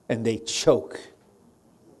 and they choke.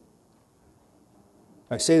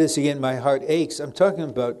 I say this again, my heart aches. I'm talking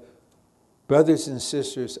about brothers and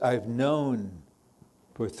sisters I've known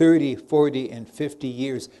for 30, 40, and 50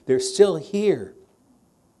 years. They're still here.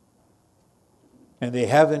 And they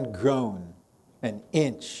haven't grown an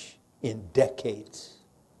inch in decades.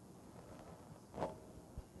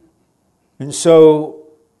 And so,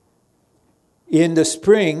 in the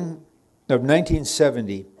spring of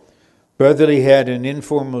 1970, Brother Lee had an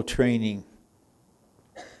informal training.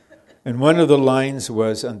 And one of the lines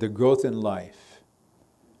was on the growth in life.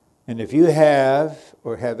 And if you have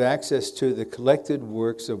or have access to the collected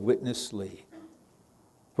works of Witness Lee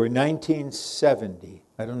for 1970,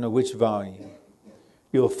 I don't know which volume,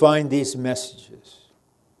 you'll find these messages.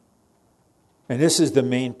 And this is the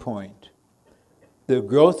main point. The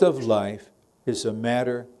growth of life is a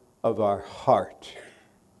matter of our heart.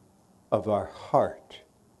 Of our heart.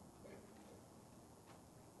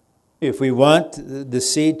 If we want the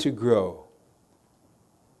seed to grow,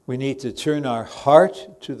 we need to turn our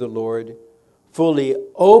heart to the Lord, fully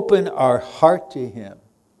open our heart to Him,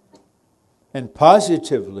 and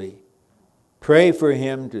positively pray for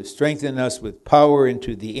Him to strengthen us with power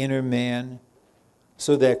into the inner man,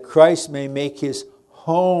 so that Christ may make His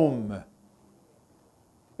home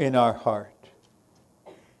in our heart.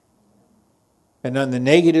 And on the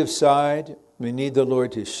negative side, we need the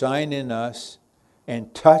Lord to shine in us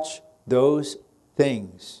and touch those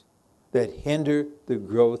things that hinder the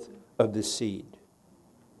growth of the seed.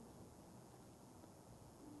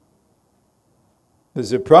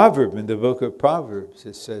 There's a proverb in the book of Proverbs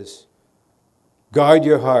that says, guard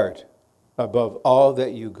your heart above all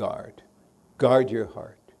that you guard. Guard your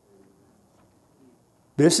heart.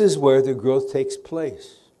 This is where the growth takes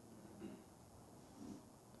place.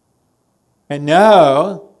 And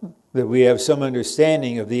now that we have some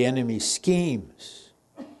understanding of the enemy's schemes,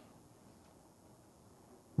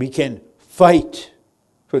 we can fight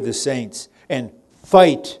for the saints and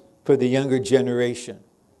fight for the younger generation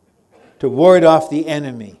to ward off the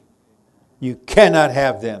enemy. You cannot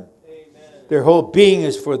have them. Amen. Their whole being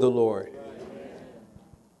is for the Lord.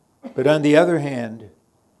 Amen. But on the other hand,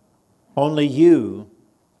 only you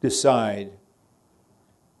decide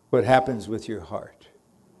what happens with your heart.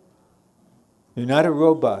 You're not a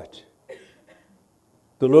robot.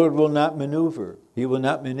 The Lord will not maneuver. He will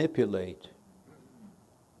not manipulate.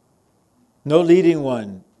 No leading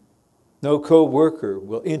one, no co-worker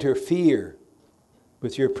will interfere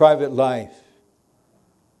with your private life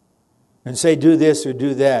and say, do this or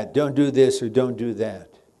do that. Don't do this or don't do that.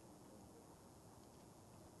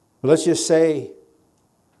 Let's just say,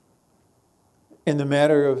 in the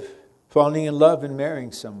matter of falling in love and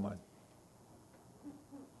marrying someone.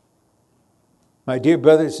 My dear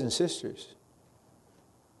brothers and sisters,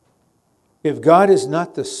 if God is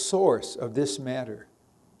not the source of this matter,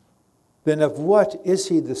 then of what is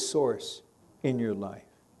He the source in your life?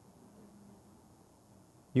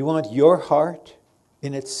 You want your heart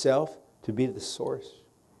in itself to be the source?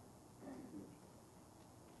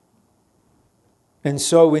 And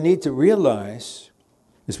so we need to realize,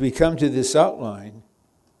 as we come to this outline,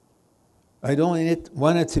 I don't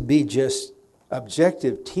want it to be just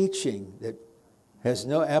objective teaching that has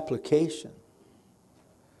no application.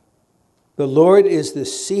 The Lord is the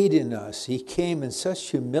seed in us. He came in such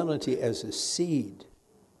humility as a seed.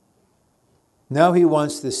 Now He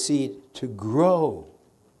wants the seed to grow.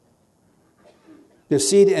 The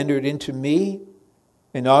seed entered into me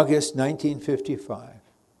in August 1955.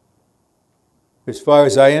 As far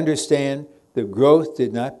as I understand, the growth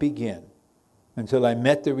did not begin until I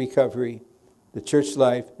met the recovery, the church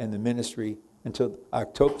life, and the ministry until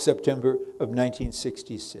September of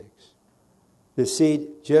 1966. The seed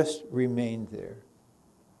just remained there.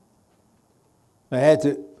 I had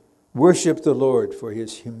to worship the Lord for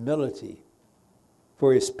His humility,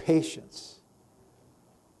 for His patience.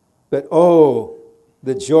 But oh,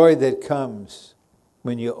 the joy that comes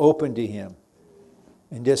when you open to Him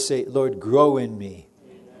and just say, Lord, grow in me.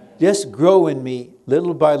 Amen. Just grow in me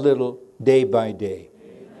little by little, day by day.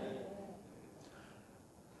 Amen.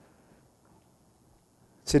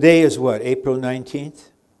 Today is what? April 19th?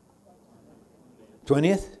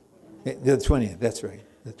 20th? The 20th, that's right.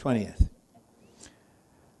 The 20th.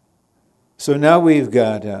 So now we've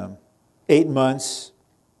got 8 months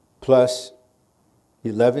plus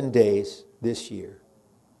 11 days this year.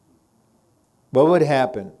 What would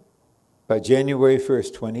happen by January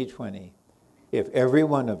 1st, 2020, if every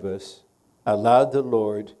one of us allowed the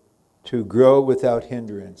Lord to grow without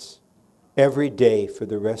hindrance every day for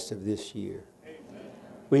the rest of this year? Amen.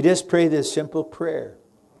 We just pray this simple prayer.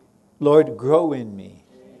 Lord, grow in me.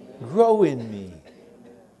 Amen. Grow in me.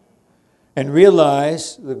 And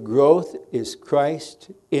realize the growth is Christ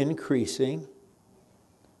increasing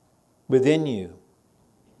within you.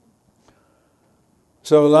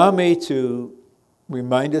 So allow me to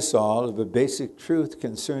remind us all of a basic truth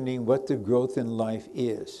concerning what the growth in life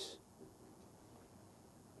is.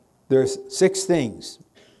 There's 6 things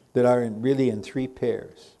that are really in 3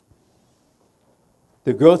 pairs.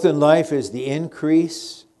 The growth in life is the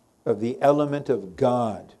increase of the element of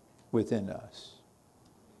God within us.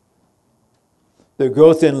 The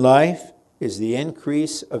growth in life is the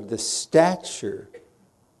increase of the stature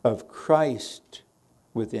of Christ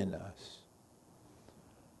within us.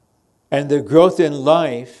 And the growth in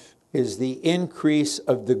life is the increase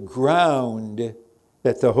of the ground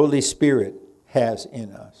that the Holy Spirit has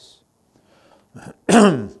in us.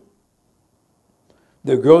 The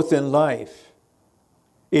growth in life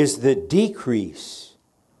is the decrease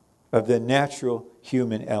of the natural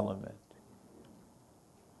human element.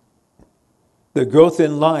 The growth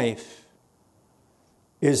in life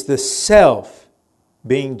is the self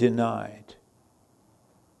being denied.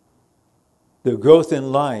 The growth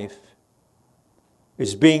in life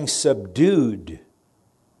is being subdued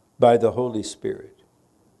by the Holy Spirit.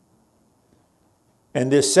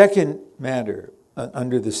 And this second matter,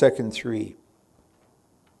 under the second 3,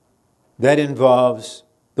 that involves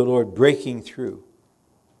the Lord breaking through.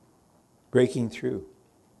 Breaking through.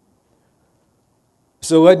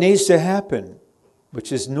 So what needs to happen,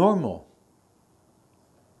 which is normal,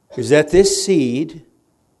 is that this seed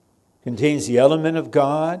contains the element of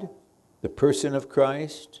God, the person of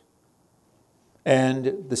Christ,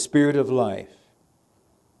 and the Spirit of life.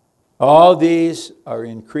 All these are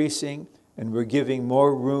increasing, and we're giving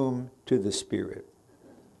more room to the Spirit.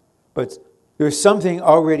 But there's something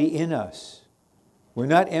already in us. We're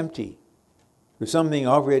not empty. There's something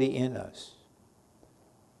already in us.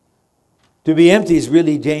 To be empty is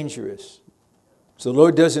really dangerous. So the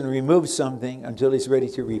Lord doesn't remove something until He's ready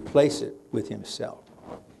to replace it with Himself.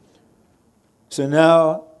 So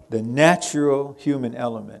now the natural human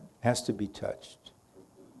element has to be touched.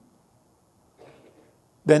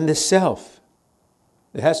 Then the self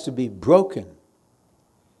It has to be broken.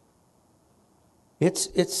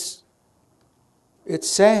 It's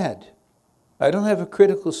sad. I don't have a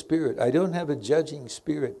critical spirit. I don't have a judging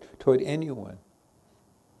spirit toward anyone.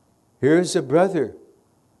 Here's a brother,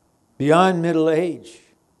 beyond middle age,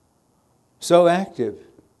 so active.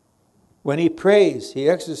 When he prays, he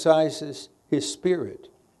exercises his spirit.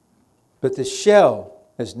 But the shell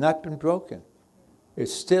has not been broken.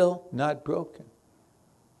 It's still not broken.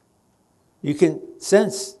 You can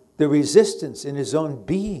sense the resistance in his own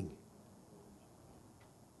being.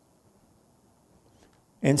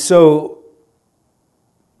 And so,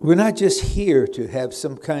 we're not just here to have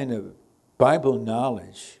some kind of Bible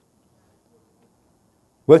knowledge.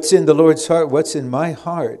 What's in the Lord's heart, what's in my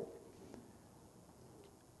heart,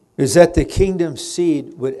 is that the kingdom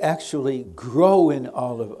seed would actually grow in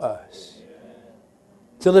all of us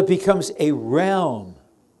till it becomes a realm.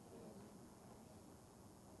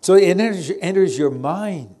 So it enters your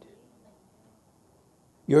mind,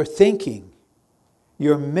 your thinking,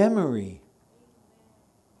 your memory.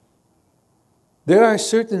 There are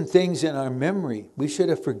certain things in our memory we should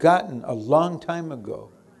have forgotten a long time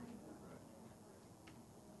ago.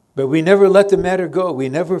 But we never let the matter go. We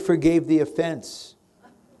never forgave the offense.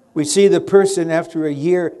 We see the person after a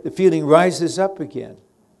year, the feeling rises up again.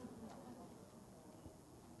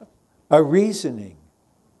 Our reasoning,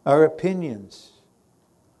 our opinions,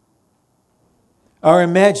 our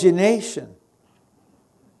imagination,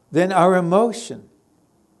 then our emotion.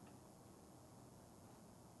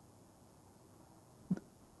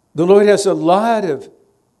 The Lord has a lot of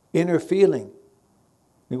inner feeling.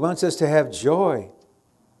 He wants us to have joy.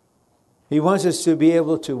 He wants us to be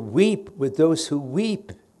able to weep with those who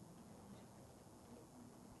weep.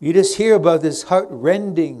 You just hear about this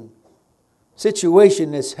heart-rending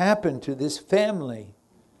situation that's happened to this family.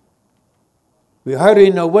 We hardly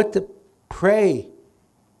know what to pray,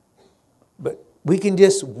 but we can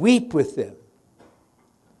just weep with them.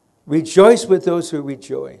 Rejoice with those who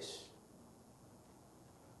rejoice.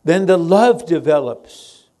 Then the love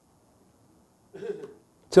develops.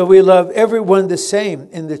 So we love everyone the same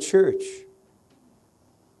in the church.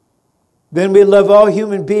 Then we love all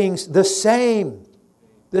human beings the same.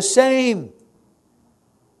 The same.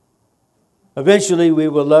 Eventually we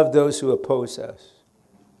will love those who oppose us.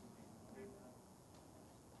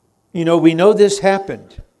 You know, we know this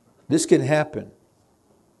happened. This can happen.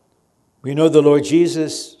 We know the Lord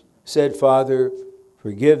Jesus said, Father,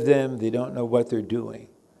 forgive them. They don't know what they're doing.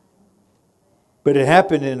 But it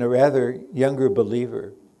happened in a rather younger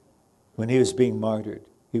believer when he was being martyred.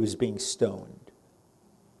 He was being stoned.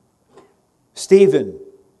 Stephen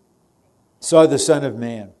saw the Son of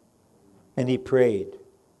Man and he prayed,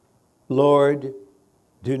 Lord,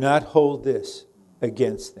 do not hold this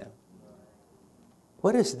against them.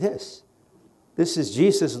 What is this? This is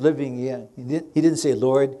Jesus living in. He didn't say,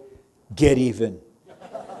 Lord, get even.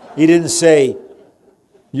 He didn't say,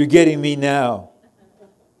 you're getting me now,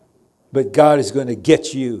 but God is going to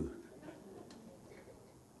get you.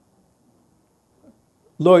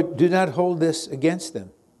 Lord, do not hold this against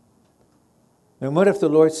them. And what if the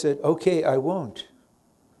Lord said, okay, I won't?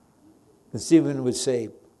 And Stephen would say,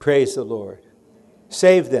 praise the Lord.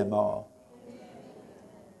 Save them all.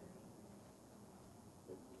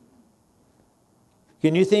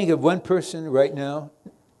 Can you think of one person right now,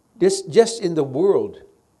 just in the world,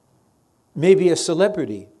 maybe a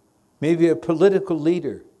celebrity, maybe a political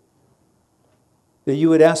leader, that you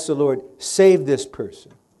would ask the Lord, save this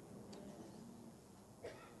person?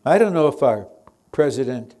 I don't know if our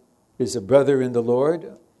president is a brother in the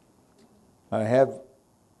Lord. I have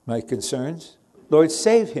my concerns. Lord,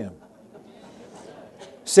 save him.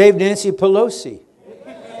 Save Nancy Pelosi.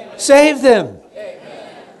 Save them.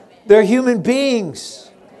 They're human beings.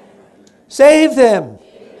 Save them.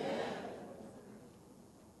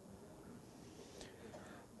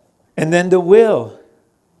 And then the will.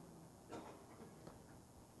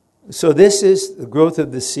 So this is the growth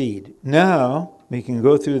of the seed. Now, we can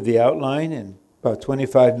go through the outline in about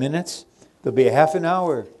 25 minutes. There'll be a half an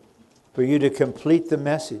hour for you to complete the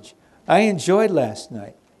message. I enjoyed last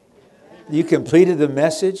night. You completed the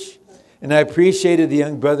message, and I appreciated the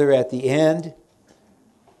young brother at the end.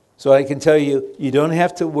 So I can tell you, you don't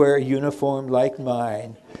have to wear a uniform like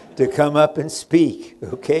mine to come up and speak,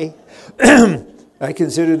 okay? I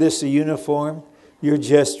consider this a uniform. You're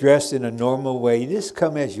just dressed in a normal way. You just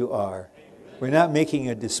come as you are. We're not making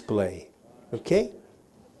a display, okay?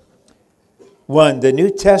 1, the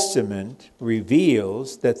New Testament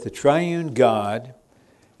reveals that the triune God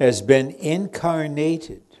has been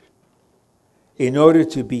incarnated in order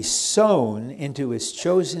to be sown into his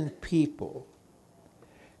chosen people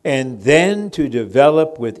and then to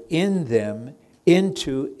develop within them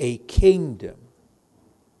into a kingdom.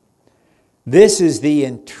 This is the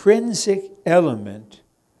intrinsic element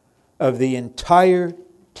of the entire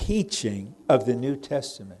teaching of the New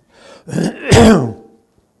Testament.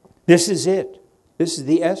 This is it. This is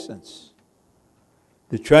the essence.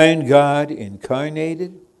 The triune God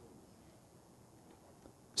incarnated,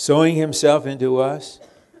 sowing himself into us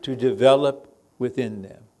to develop within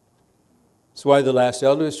them. That's why the last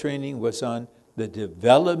elders training was on the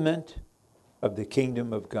development of the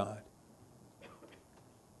kingdom of God.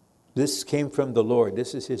 This came from the Lord.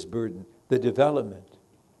 This is his burden, the development.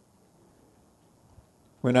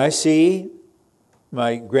 When I see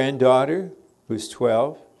my granddaughter, who's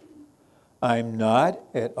 12, I'm not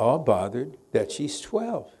at all bothered that she's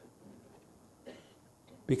 12,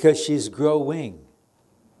 because she's growing.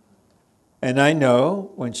 And I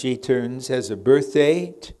know when she has a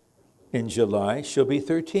birthday in July, she'll be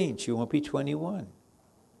 13. She won't be 21.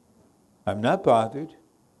 I'm not bothered.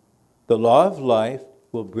 The law of life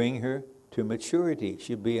will bring her to maturity.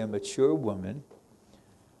 She'll be a mature woman.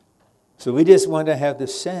 So we just want to have the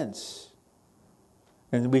sense,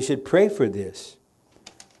 and we should pray for this,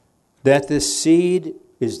 that the seed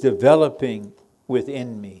is developing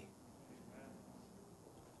within me.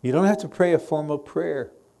 You don't have to pray a formal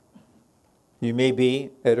prayer. You may be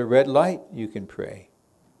at a red light, you can pray.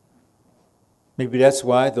 Maybe that's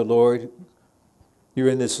why the Lord, you're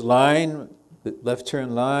in this line, the left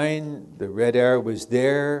turn line, the red arrow was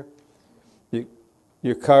there.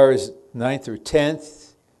 Your car is 9th or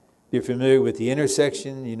 10th. You're familiar with the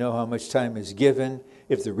intersection. You know how much time is given.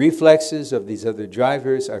 If the reflexes of these other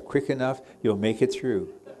drivers are quick enough, you'll make it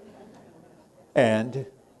through. And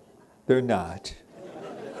they're not.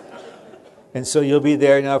 And so you'll be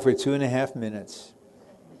there now for 2.5 minutes.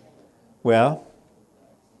 Well,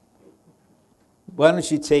 why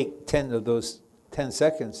don't you take 10 of those 10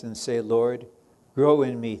 seconds and say, Lord, grow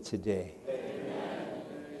in me today. Amen.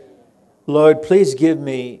 Lord, please give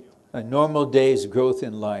me a normal day's growth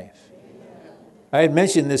in life. Amen. I had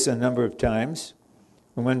mentioned this a number of times.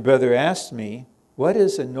 And when Brother asked me, what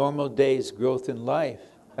is a normal day's growth in life?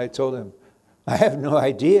 I told him, I have no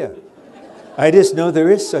idea. I just know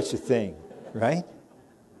there is such a thing, right?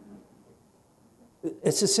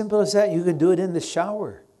 It's as simple as that. You can do it in the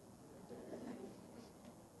shower.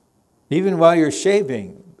 Even while you're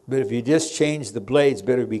shaving. But if you just change the blades,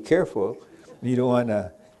 better be careful. You don't want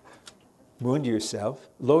to wound yourself.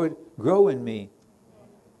 Lord, grow in me.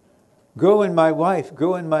 Grow in my wife.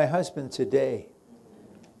 Grow in my husband today.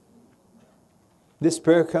 This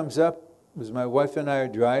prayer comes up as my wife and I are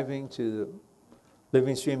driving to the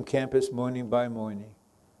Living Stream campus morning by morning.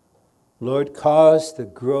 Lord, cause the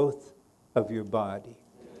growth of your body.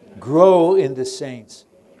 Grow in the saints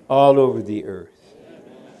all over the earth.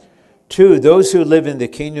 2, those who live in the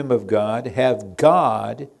kingdom of God have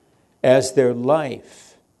God as their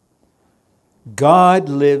life. God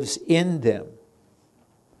lives in them,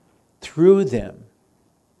 through them,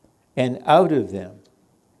 and out of them.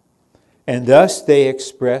 And thus they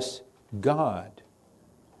express God.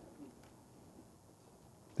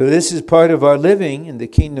 So this is part of our living in the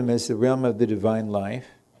kingdom as the realm of the divine life.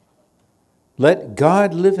 Let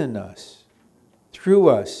God live in us, through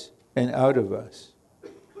us, and out of us.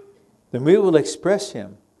 Then we will express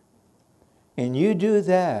him. And you do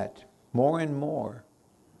that more and more.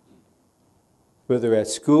 Whether at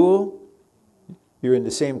school, you're in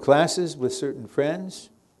the same classes with certain friends,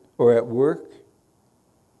 or at work,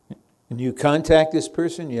 and you contact this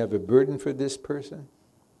person, you have a burden for this person.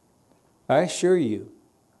 I assure you,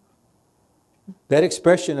 that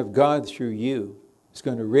expression of God through you is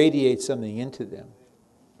going to radiate something into them.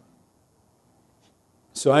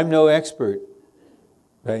 So I'm no expert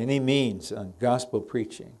by any means on gospel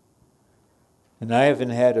preaching. And I haven't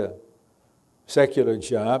had a secular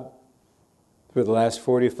job for the last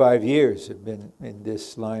 45 years. I've been in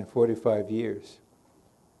this line 45 years.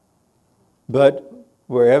 But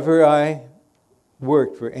wherever I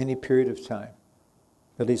worked for any period of time,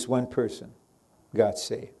 at least one person got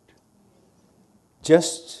saved.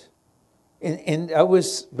 And I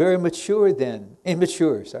was very mature then.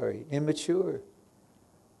 Immature.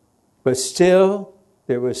 But still,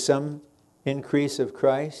 there was some increase of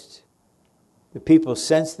Christ. The people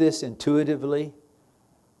sense this intuitively.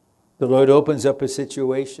 The Lord opens up a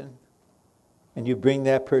situation, and you bring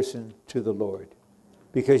that person to the Lord.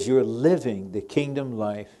 Because you're living the kingdom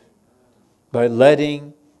life by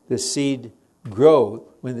letting the seed grow.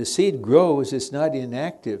 When the seed grows, it's not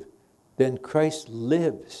inactive. Then Christ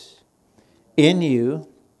lives in you,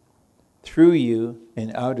 through you,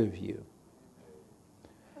 and out of you.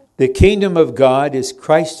 The kingdom of God is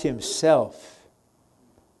Christ himself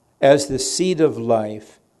as the seed of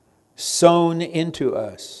life sown into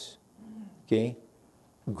us, okay?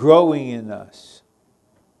 Growing in us,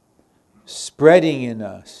 spreading in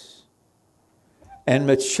us, and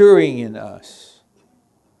maturing in us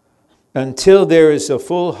until there is a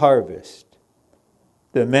full harvest,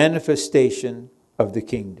 the manifestation of the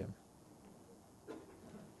kingdom.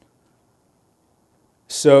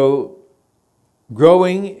 So,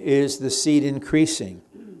 growing is the seed increasing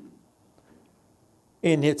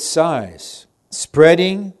in its size.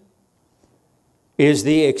 Spreading is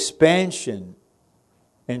the expansion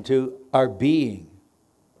into our being.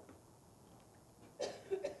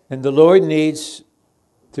 And the Lord needs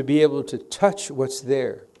to be able to touch what's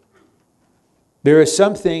there. There is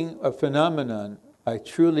something, a phenomenon, I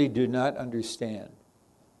truly do not understand.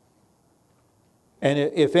 And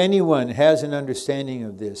if anyone has an understanding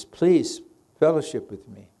of this, please fellowship with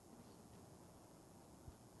me.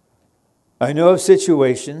 I know of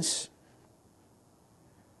situations,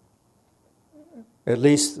 at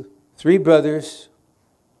least 3 brothers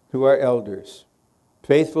who are elders,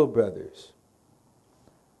 faithful brothers.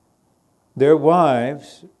 Their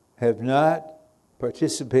wives have not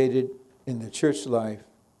participated in the church life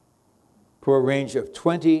for a range of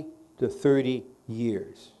 20 to 30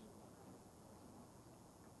 years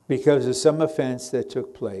because of some offense that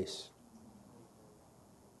took place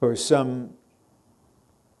or some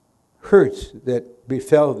hurt that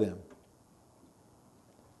befell them.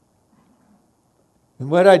 And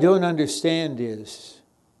what I don't understand is,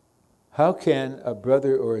 how can a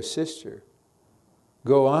brother or a sister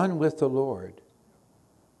go on with the Lord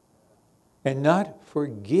and not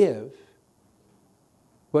forgive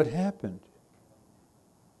what happened?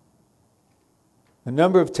 A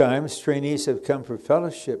number of times, trainees have come for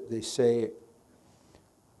fellowship. They say,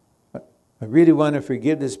 I really want to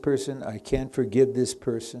forgive this person. I can't forgive this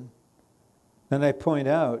person. And I point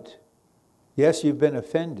out, yes, you've been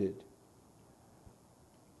offended,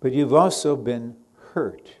 but you've also been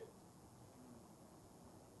hurt.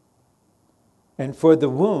 And for the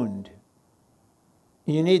wound,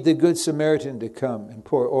 you need the Good Samaritan to come and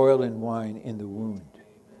pour oil and wine in the wound.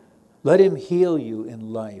 Let him heal you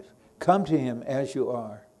in life. Come to him as you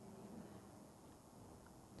are.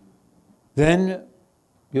 Then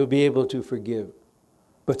you'll be able to forgive.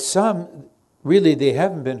 But some, really, they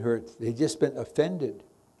haven't been hurt. They've just been offended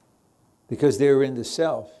because they were in the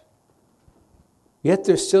self. Yet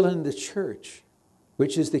they're still in the church,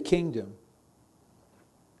 which is the kingdom.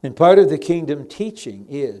 And part of the kingdom teaching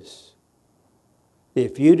is,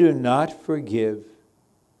 if you do not forgive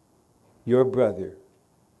your brother,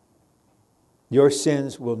 your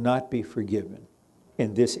sins will not be forgiven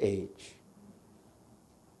in this age.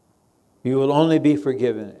 You will only be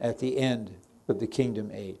forgiven at the end of the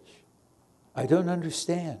kingdom age. I don't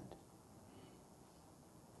understand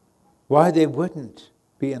why they wouldn't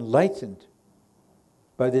be enlightened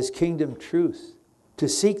by this kingdom truth to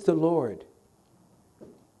seek the Lord.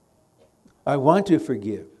 I want to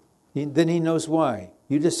forgive. Then he knows why.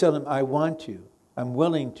 You just tell him, I want to. I'm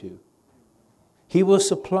willing to. He will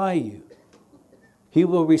supply you. He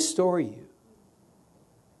will restore you.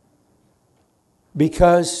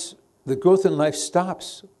 Because the growth in life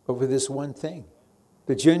stops over this one thing.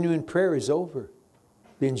 The genuine prayer is over.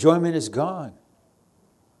 The enjoyment is gone.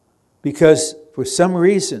 Because for some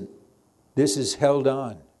reason, this is held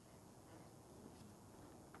on.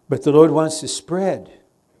 But the Lord wants to spread.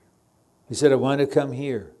 He said, I want to come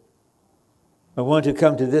here. I want to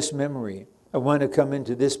come to this memory. I want to come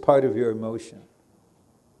into this part of your emotion.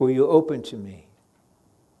 Will you open to me?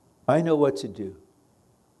 I know what to do.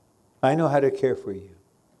 I know how to care for you.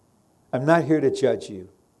 I'm not here to judge you.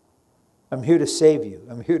 I'm here to save you.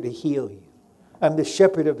 I'm here to heal you. I'm the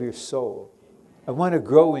shepherd of your soul. I want to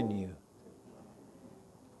grow in you.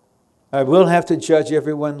 I will have to judge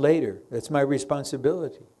everyone later. That's my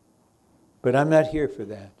responsibility. But I'm not here for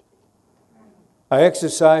that. I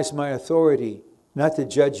exercise my authority not to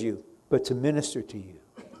judge you, but to minister to you.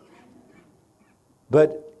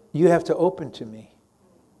 But you have to open to me.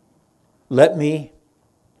 Let me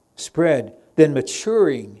spread. Then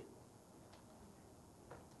maturing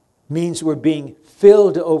means we're being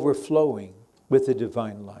filled to overflowing with the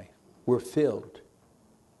divine life. We're filled.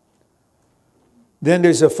 Then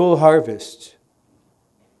there's a full harvest.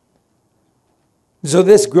 So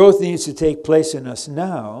this growth needs to take place in us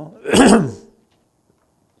now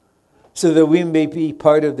so that we may be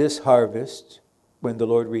part of this harvest when the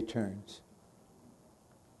Lord returns.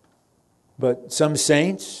 But some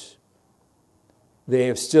saints, they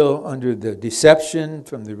are still under the deception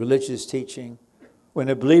from the religious teaching. when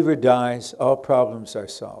a believer dies, all problems are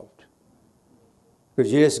solved.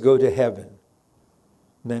 Because you just go to heaven.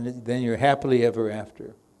 Then you're happily ever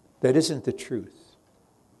after. That isn't the truth.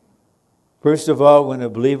 First of all, when a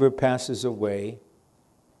believer passes away,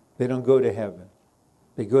 they don't go to heaven.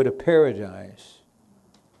 They go to paradise,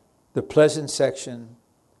 the pleasant section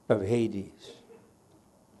of Hades.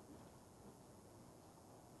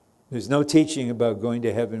 There's no teaching about going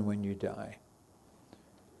to heaven when you die.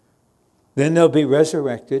 Then they'll be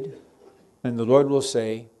resurrected, and the Lord will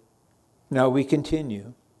say, now we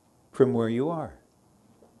continue from where you are.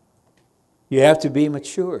 You have to be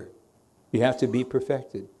mature. You have to be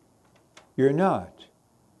perfected. You're not.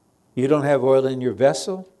 You don't have oil in your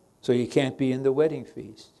vessel, so you can't be in the wedding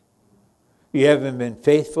feast. You haven't been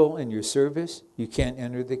faithful in your service, you can't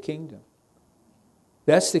enter the kingdom.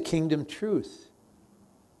 That's the kingdom truth.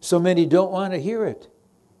 So many don't want to hear it.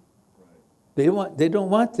 They don't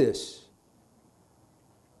want this.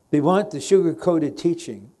 They want the sugar-coated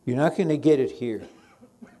teaching. You're not going to get it here.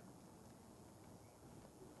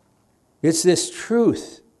 It's this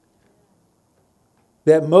truth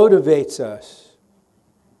that motivates us,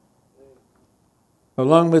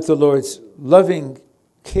 along with the Lord's loving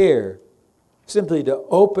care, simply to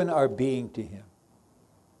open our being to Him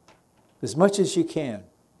as much as you can.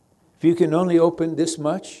 If you can only open this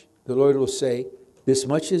much, the Lord will say, this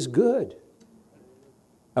much is good.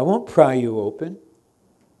 I won't pry you open.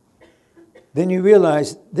 Then you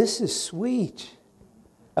realize, this is sweet.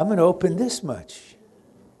 I'm going to open this much.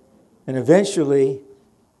 And eventually,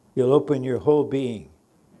 you'll open your whole being,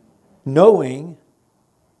 knowing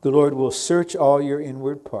the Lord will search all your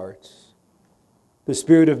inward parts. The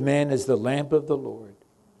spirit of man is the lamp of the Lord,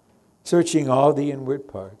 searching all the inward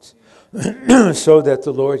parts, so that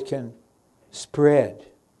the Lord can spread.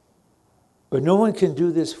 But no one can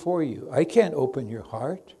do this for you. I can't open your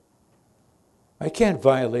heart. I can't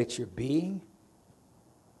violate your being.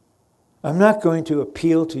 I'm not going to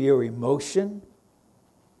appeal to your emotion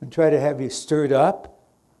and try to have you stirred up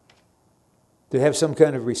to have some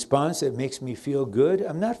kind of response that makes me feel good.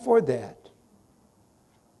 I'm not for that.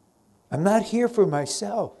 I'm not here for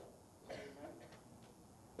myself.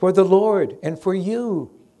 For the Lord and for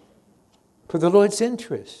you. For the Lord's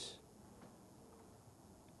interests.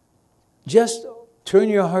 Just turn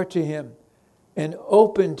your heart to Him and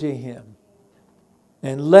open to Him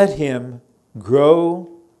and let Him grow,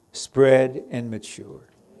 spread, and mature.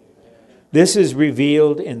 This is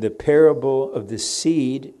revealed in the parable of the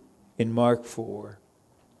seed in Mark 4.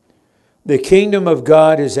 The kingdom of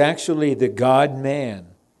God is actually the God-man,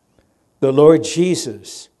 the Lord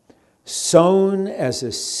Jesus, sown as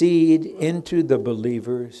a seed into the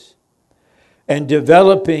believers and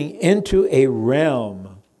developing into a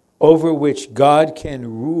realm over which God can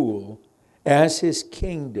rule as His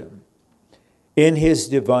kingdom in His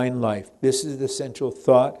divine life. This is the central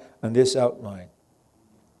thought on this outline.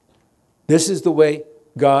 This is the way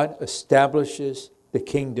God establishes the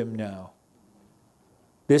kingdom now.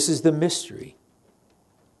 This is the mystery.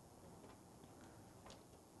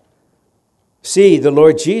 See, the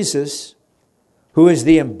Lord Jesus, who is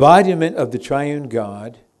the embodiment of the triune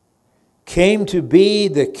God, came to be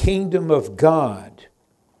the kingdom of God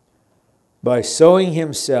by sowing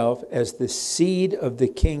Himself as the seed of the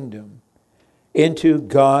kingdom into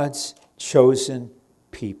God's chosen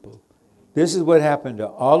people. This is what happened to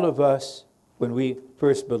all of us when we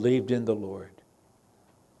first believed in the Lord.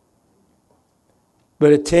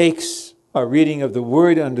 But it takes our reading of the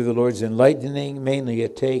Word under the Lord's enlightening. Mainly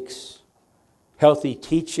it takes healthy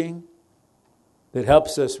teaching that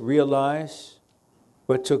helps us realize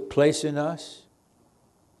what took place in us.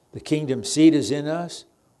 The kingdom seed is in us.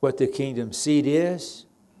 What the kingdom seed is.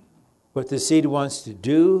 What the seed wants to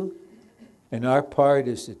do. And our part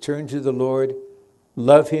is to turn to the Lord,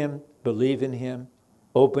 love Him, believe in Him,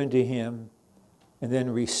 open to Him, and then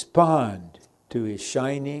respond to His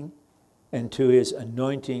shining and to His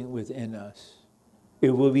anointing within us. It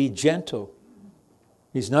will be gentle.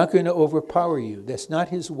 He's not going to overpower you. That's not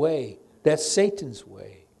His way. That's Satan's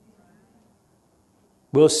way.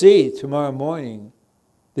 We'll see tomorrow morning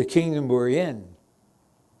the kingdom we're in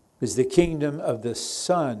is the kingdom of the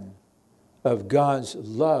Son of God's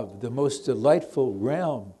love, the most delightful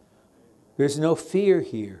realm. There's no fear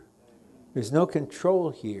here. There's no control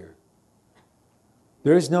here.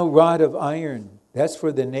 There's no rod of iron. That's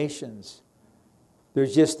for the nations.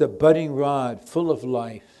 There's just a budding rod full of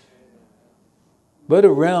life. What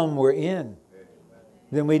a realm we're in.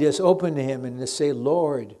 Then we just open to Him and just say,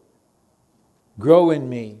 Lord, grow in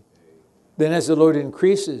me. Then as the Lord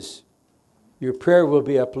increases, your prayer will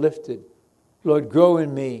be uplifted. Lord, grow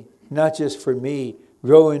in me, not just for me.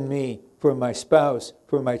 Grow in me for my spouse,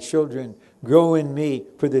 for my children. Grow in me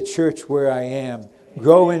for the church where I am.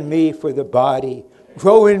 Grow in me for the body.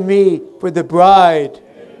 Grow in me for the bride.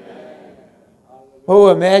 Oh,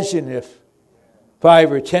 imagine if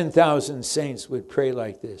 5,000 or 10,000 saints would pray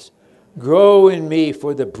like this. Grow in me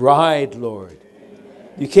for the bride, Lord.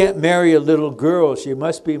 You can't marry a little girl. She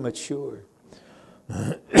must be mature.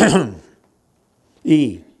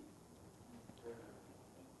 D.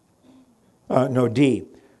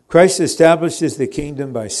 Christ establishes the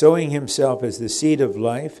kingdom by sowing himself as the seed of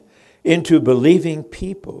life into believing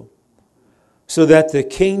people so that the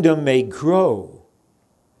kingdom may grow.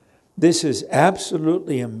 This is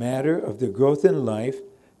absolutely a matter of the growth in life,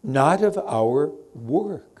 not of our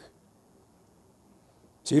work.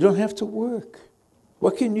 So you don't have to work.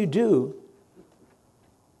 What can you do?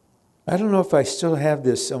 I don't know if I still have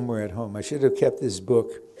this somewhere at home. I should have kept this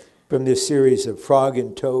book from this series of Frog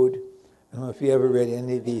and Toad. I don't know if you ever read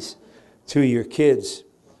any of these to your kids.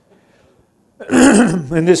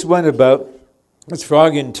 And this one about, it's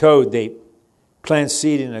Frog and Toad. They plant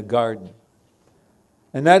seed in a garden.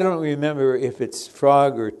 And I don't remember if it's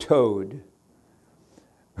Frog or Toad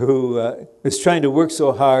who is trying to work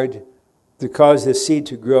so hard to cause the seed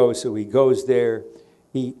to grow. So he goes there,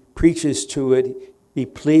 he preaches to it, he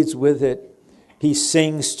pleads with it, he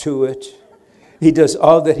sings to it, he does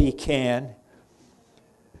all that he can.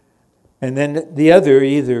 And then the other,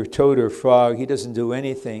 either Toad or Frog, he doesn't do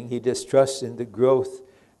anything. He just trusts in the growth.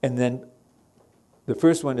 And then the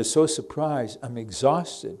first one is so surprised, I'm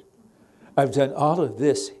exhausted. I've done all of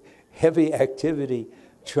this heavy activity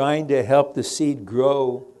trying to help the seed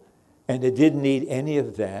grow, and it didn't need any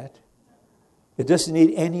of that. It doesn't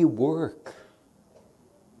need any work.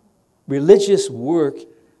 Religious work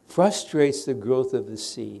frustrates the growth of the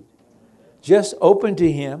seed. Just open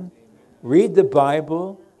to him, read the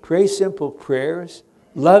Bible, pray simple prayers,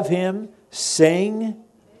 love him, sing,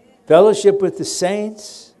 fellowship with the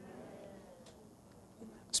saints.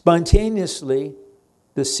 Spontaneously,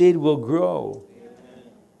 the seed will grow.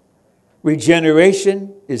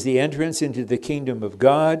 Regeneration is the entrance into the kingdom of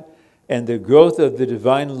God, and the growth of the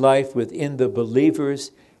divine life within the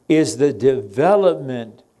believers is the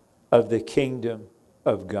development of the kingdom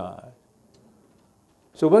of God.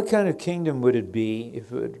 So what kind of kingdom would it be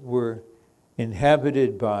if it were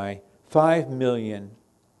inhabited by 5 million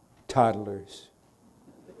toddlers?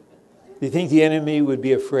 Do you think the enemy would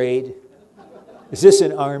be afraid? Is this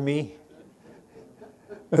an army?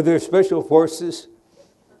 Are there special forces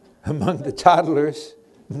among the toddlers?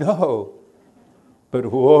 No. But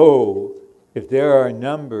whoa, if there are a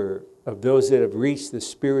number of those that have reached the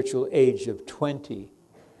spiritual age of 20,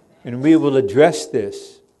 and we will address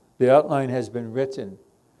this, the outline has been written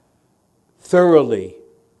thoroughly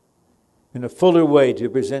in a fuller way to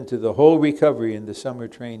present to the whole recovery in the summer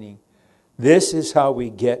training. This is how we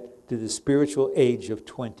get to the spiritual age of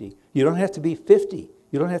 20. You don't have to be 50.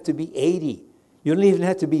 You don't have to be 80. You don't even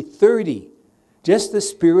have to be 30. Just the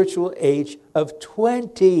spiritual age of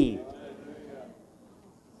 20.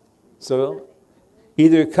 So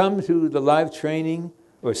either come to the live training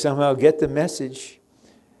or somehow get the message.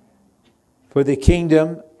 For the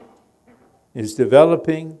kingdom is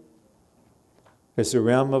developing as the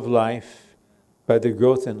realm of life by the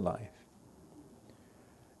growth in life.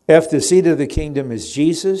 F, the seed of the kingdom is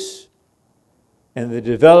Jesus, and the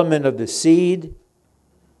development of the seed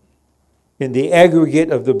in the aggregate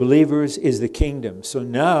of the believers is the kingdom. So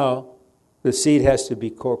now the seed has to be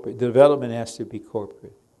corporate. The development has to be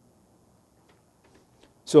corporate.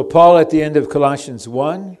 So Paul at the end of Colossians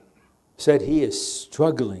 1 said he is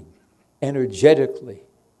struggling energetically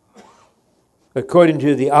according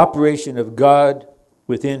to the operation of God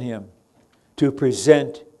within him to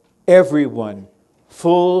present everyone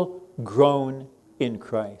full grown in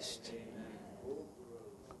Christ.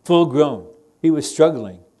 Full grown. He was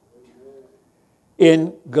struggling.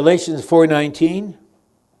 In Galatians 4:19,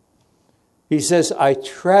 he says, I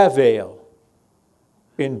travail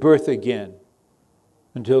in birth again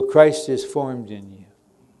until Christ is formed in you.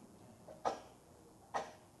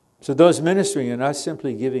 So those ministering are not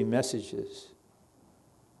simply giving messages.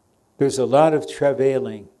 There's a lot of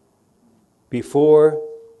travailing before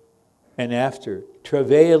and after.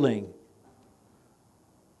 Travailing.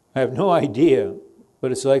 I have no idea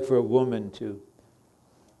what it's like for a woman to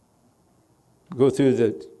go through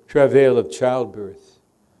the travail of childbirth.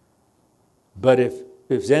 But if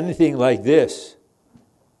it's anything like this,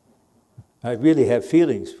 I really have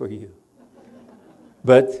feelings for you.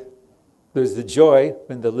 But there's the joy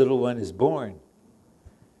when the little one is born.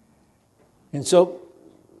 And so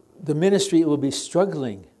the ministry will be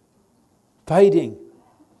struggling, fighting.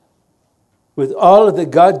 with all of the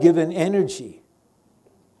God-given energy,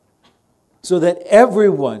 so that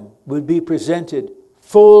everyone would be presented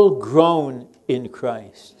full grown in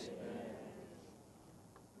Christ.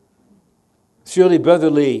 Surely Brother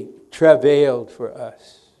Lee travailed for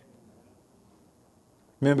us.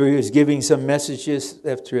 Remember, he was giving some messages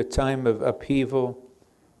after a time of upheaval.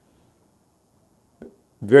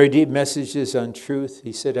 Very deep messages on truth.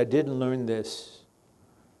 He said, I didn't learn this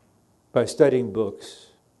by studying books.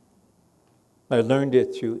 I learned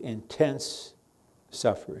it through intense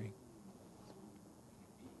suffering.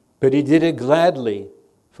 But he did it gladly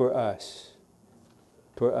for us.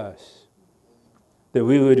 For us. That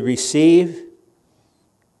we would receive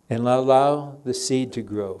and allow the seed to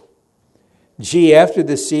grow. G, after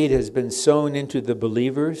the seed has been sown into the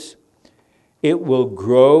believers, it will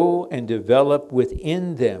grow and develop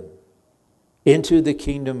within them into the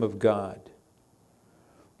kingdom of God,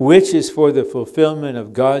 which is for the fulfillment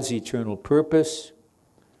of God's eternal purpose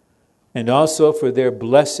and also for their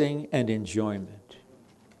blessing and enjoyment.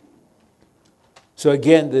 So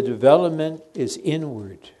again, the development is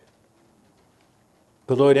inward.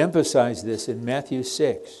 The Lord emphasized this in Matthew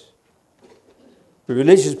 6. The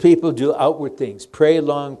religious people do outward things, pray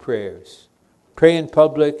long prayers, pray in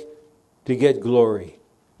public to get glory.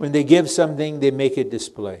 When they give something, they make a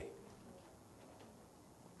display.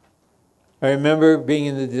 I remember being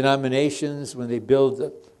in the denominations when they build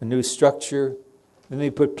a new structure, and they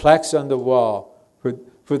put plaques on the wall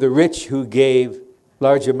for the rich who gave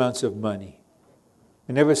large amounts of money.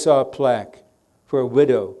 I never saw a plaque for a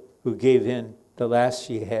widow who gave in the last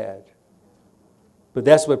she had. But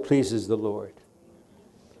that's what pleases the Lord.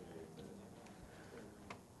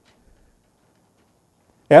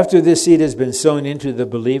 After this seed has been sown into the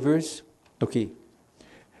believers,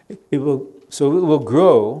 it will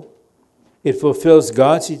grow. It fulfills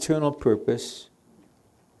God's eternal purpose,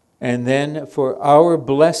 and then for our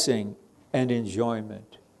blessing and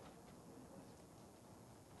enjoyment.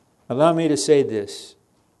 Allow me to say this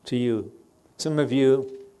to you. Some of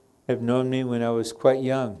you have known me when I was quite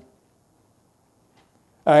young.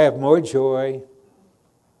 I have more joy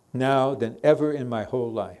now than ever in my whole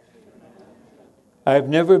life. I've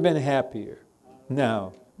never been happier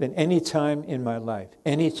now than any time in my life,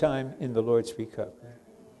 any time in the Lord's recovery.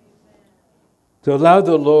 To allow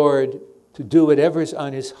the Lord to do whatever's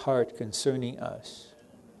on His heart concerning us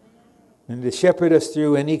and to shepherd us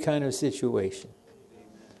through any kind of situation.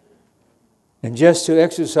 And just to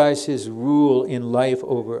exercise His rule in life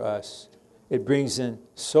over us, it brings in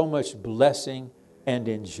so much blessing and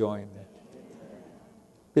enjoyment.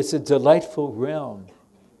 It's a delightful realm.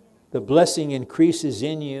 The blessing increases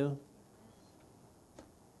in you.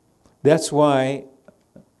 That's why,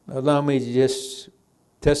 allow me to just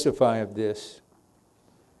testify of this.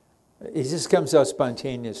 It just comes out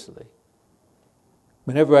spontaneously.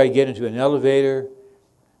 Whenever I get into an elevator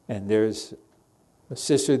and there's a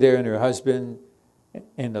sister there and her husband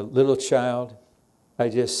and a little child, I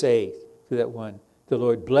just say to that one, the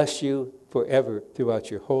Lord bless you forever throughout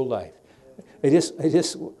your whole life. I just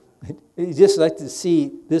like to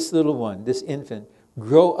see this little one, this infant,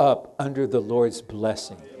 grow up under the Lord's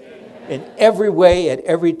blessing. In every way, at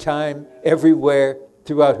every time, everywhere,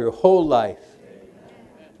 throughout her whole life.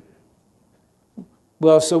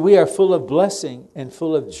 Well, so we are full of blessing and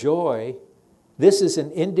full of joy. This is an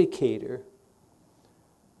indicator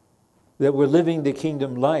that we're living the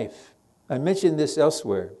kingdom life. I mentioned this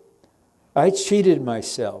elsewhere. I cheated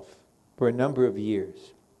myself for a number of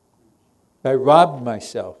years. I robbed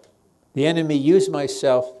myself. The enemy used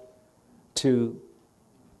myself to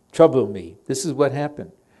trouble me. This is what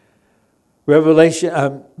happened. Romans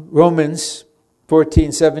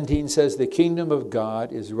 14:17 says, the kingdom of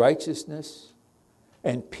God is righteousness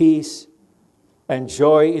and peace and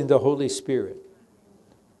joy in the Holy Spirit.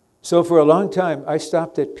 So for a long time, I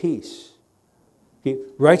stopped at peace.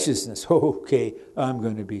 Righteousness, okay, I'm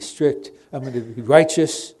going to be strict. I'm going to be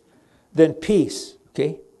righteous. Then peace,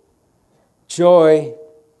 okay? Joy,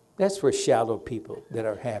 that's for shallow people that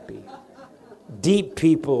are happy. Deep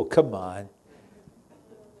people, come on.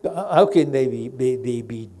 How can they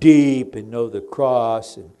be deep and know the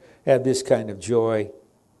cross and have this kind of joy?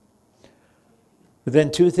 But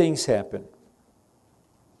then two things happen.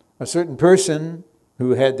 A certain person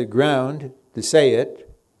who had the ground to say it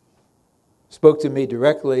spoke to me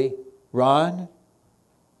directly, Ron,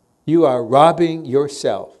 you are robbing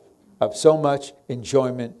yourself of so much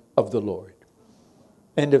enjoyment of the Lord.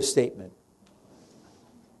 End of statement.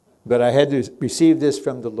 But I had to receive this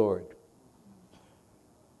from the Lord.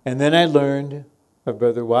 And then I learned of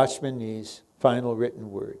Brother Watchman Nee's final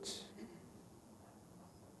written words.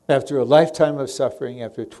 after a lifetime of suffering,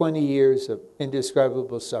 after 20 years of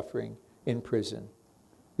indescribable suffering in prison,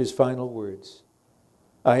 his final words,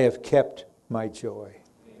 I have kept my joy.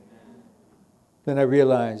 Amen. Then I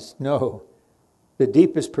realized, no, the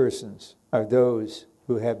deepest persons are those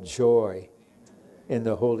who have joy in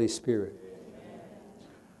the Holy Spirit.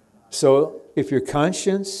 So if your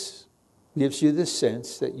conscience gives you the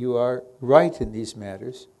sense that you are right in these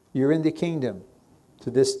matters, you're in the kingdom to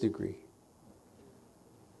this degree.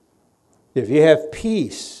 If you have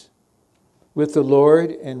peace with the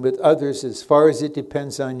Lord and with others as far as it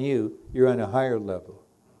depends on you, you're on a higher level.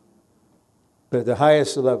 But the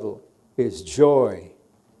highest level is joy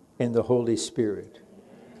in the Holy Spirit.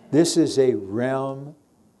 This is a realm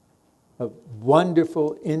of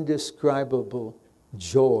wonderful, indescribable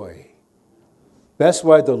joy. That's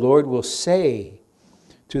why the Lord will say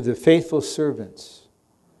to the faithful servants,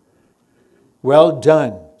 well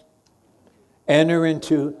done, enter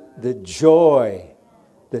into the joy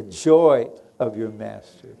of your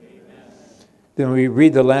master. Amen. Then we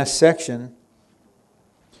read the last section.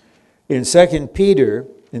 In 2 Peter,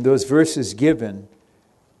 in those verses given,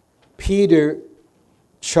 Peter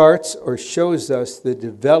charts or shows us the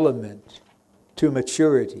development to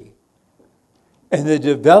maturity. And the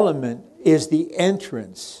development is the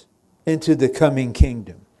entrance into the coming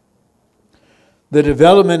kingdom. The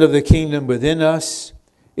development of the kingdom within us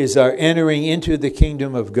is our entering into the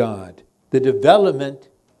kingdom of God. The development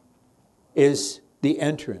is the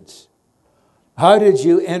entrance. How did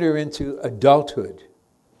you enter into adulthood?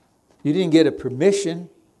 You didn't get a permission.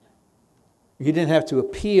 You didn't have to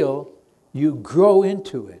appeal. You grow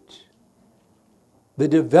into it. The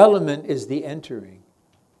development is the entering.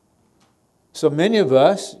 So many of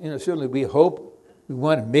us, certainly we hope, we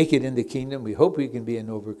want to make it in the kingdom. We hope we can be an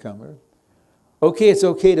overcomer. Okay, it's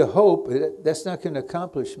okay to hope, but that's not going to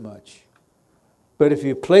accomplish much. But if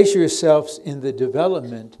you place yourselves in the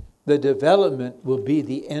development will be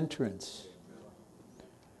the entrance.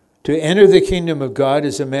 To enter the kingdom of God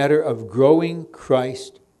is a matter of growing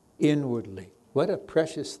Christ inwardly. What a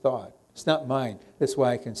precious thought. It's not mine. That's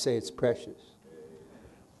why I can say it's precious.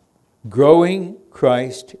 Growing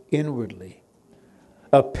Christ inwardly.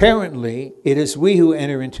 Apparently, it is we who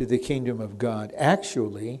enter into the kingdom of God.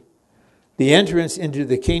 Actually, the entrance into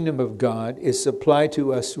the kingdom of God is supplied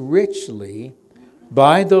to us richly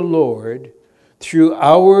by the Lord through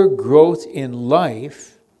our growth in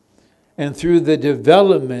life and through the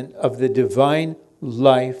development of the divine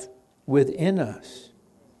life within us.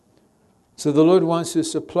 So the Lord wants to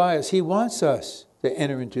supply us. He wants us to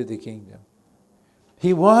enter into the kingdom.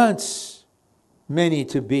 He wants many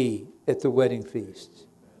to be at the wedding feast.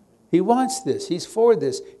 He wants this. He's for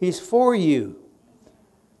this. He's for you.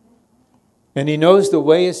 And he knows the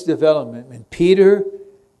way is development. And Peter,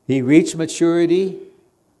 he reached maturity.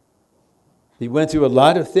 He went through a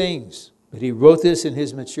lot of things, but he wrote this in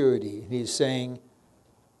his maturity. And he's saying,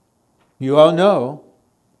 you all know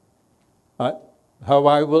how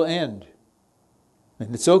I will end.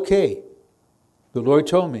 And it's okay. The Lord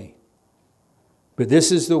told me. But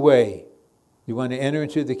this is the way. You want to enter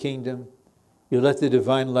into the kingdom. You let the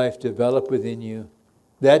divine life develop within you.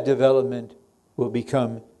 That development will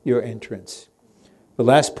become your entrance. The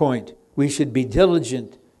last point, we should be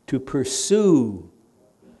diligent to pursue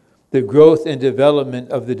the growth and development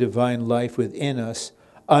of the divine life within us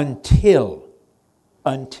until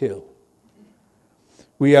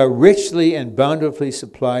we are richly and bountifully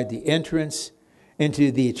supplied the entrance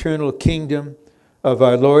into the eternal kingdom of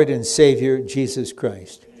our Lord and Savior, Jesus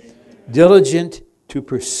Christ. Diligent to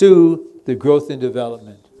pursue the growth and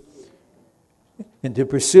development. And to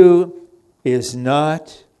pursue is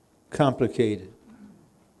not complicated.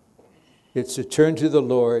 It's to turn to the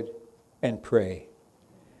Lord and pray.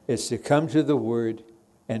 It's to come to the Word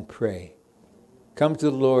and pray. Come to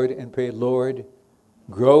the Lord and pray, Lord,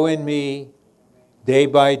 grow in me day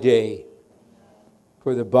by day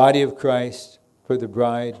for the body of Christ, for the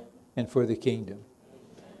bride, and for the kingdom.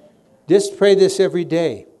 Just pray this every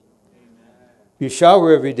day. You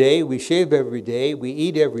shower every day, we shave every day, we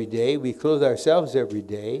eat every day, we clothe ourselves every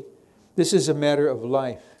day. This is a matter of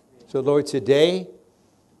life. So Lord, today,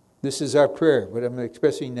 this is our prayer. What I'm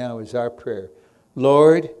expressing now is our prayer.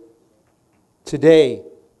 Lord, today,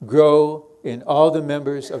 grow in all the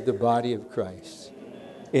members of the body of Christ.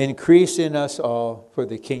 Increase in us all for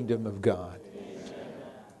the kingdom of God.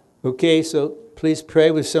 Okay, so please pray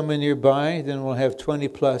with someone nearby. Then we'll have 20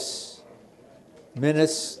 plus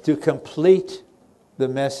minutes to complete the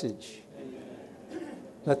message.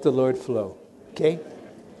 Let the Lord flow. Okay?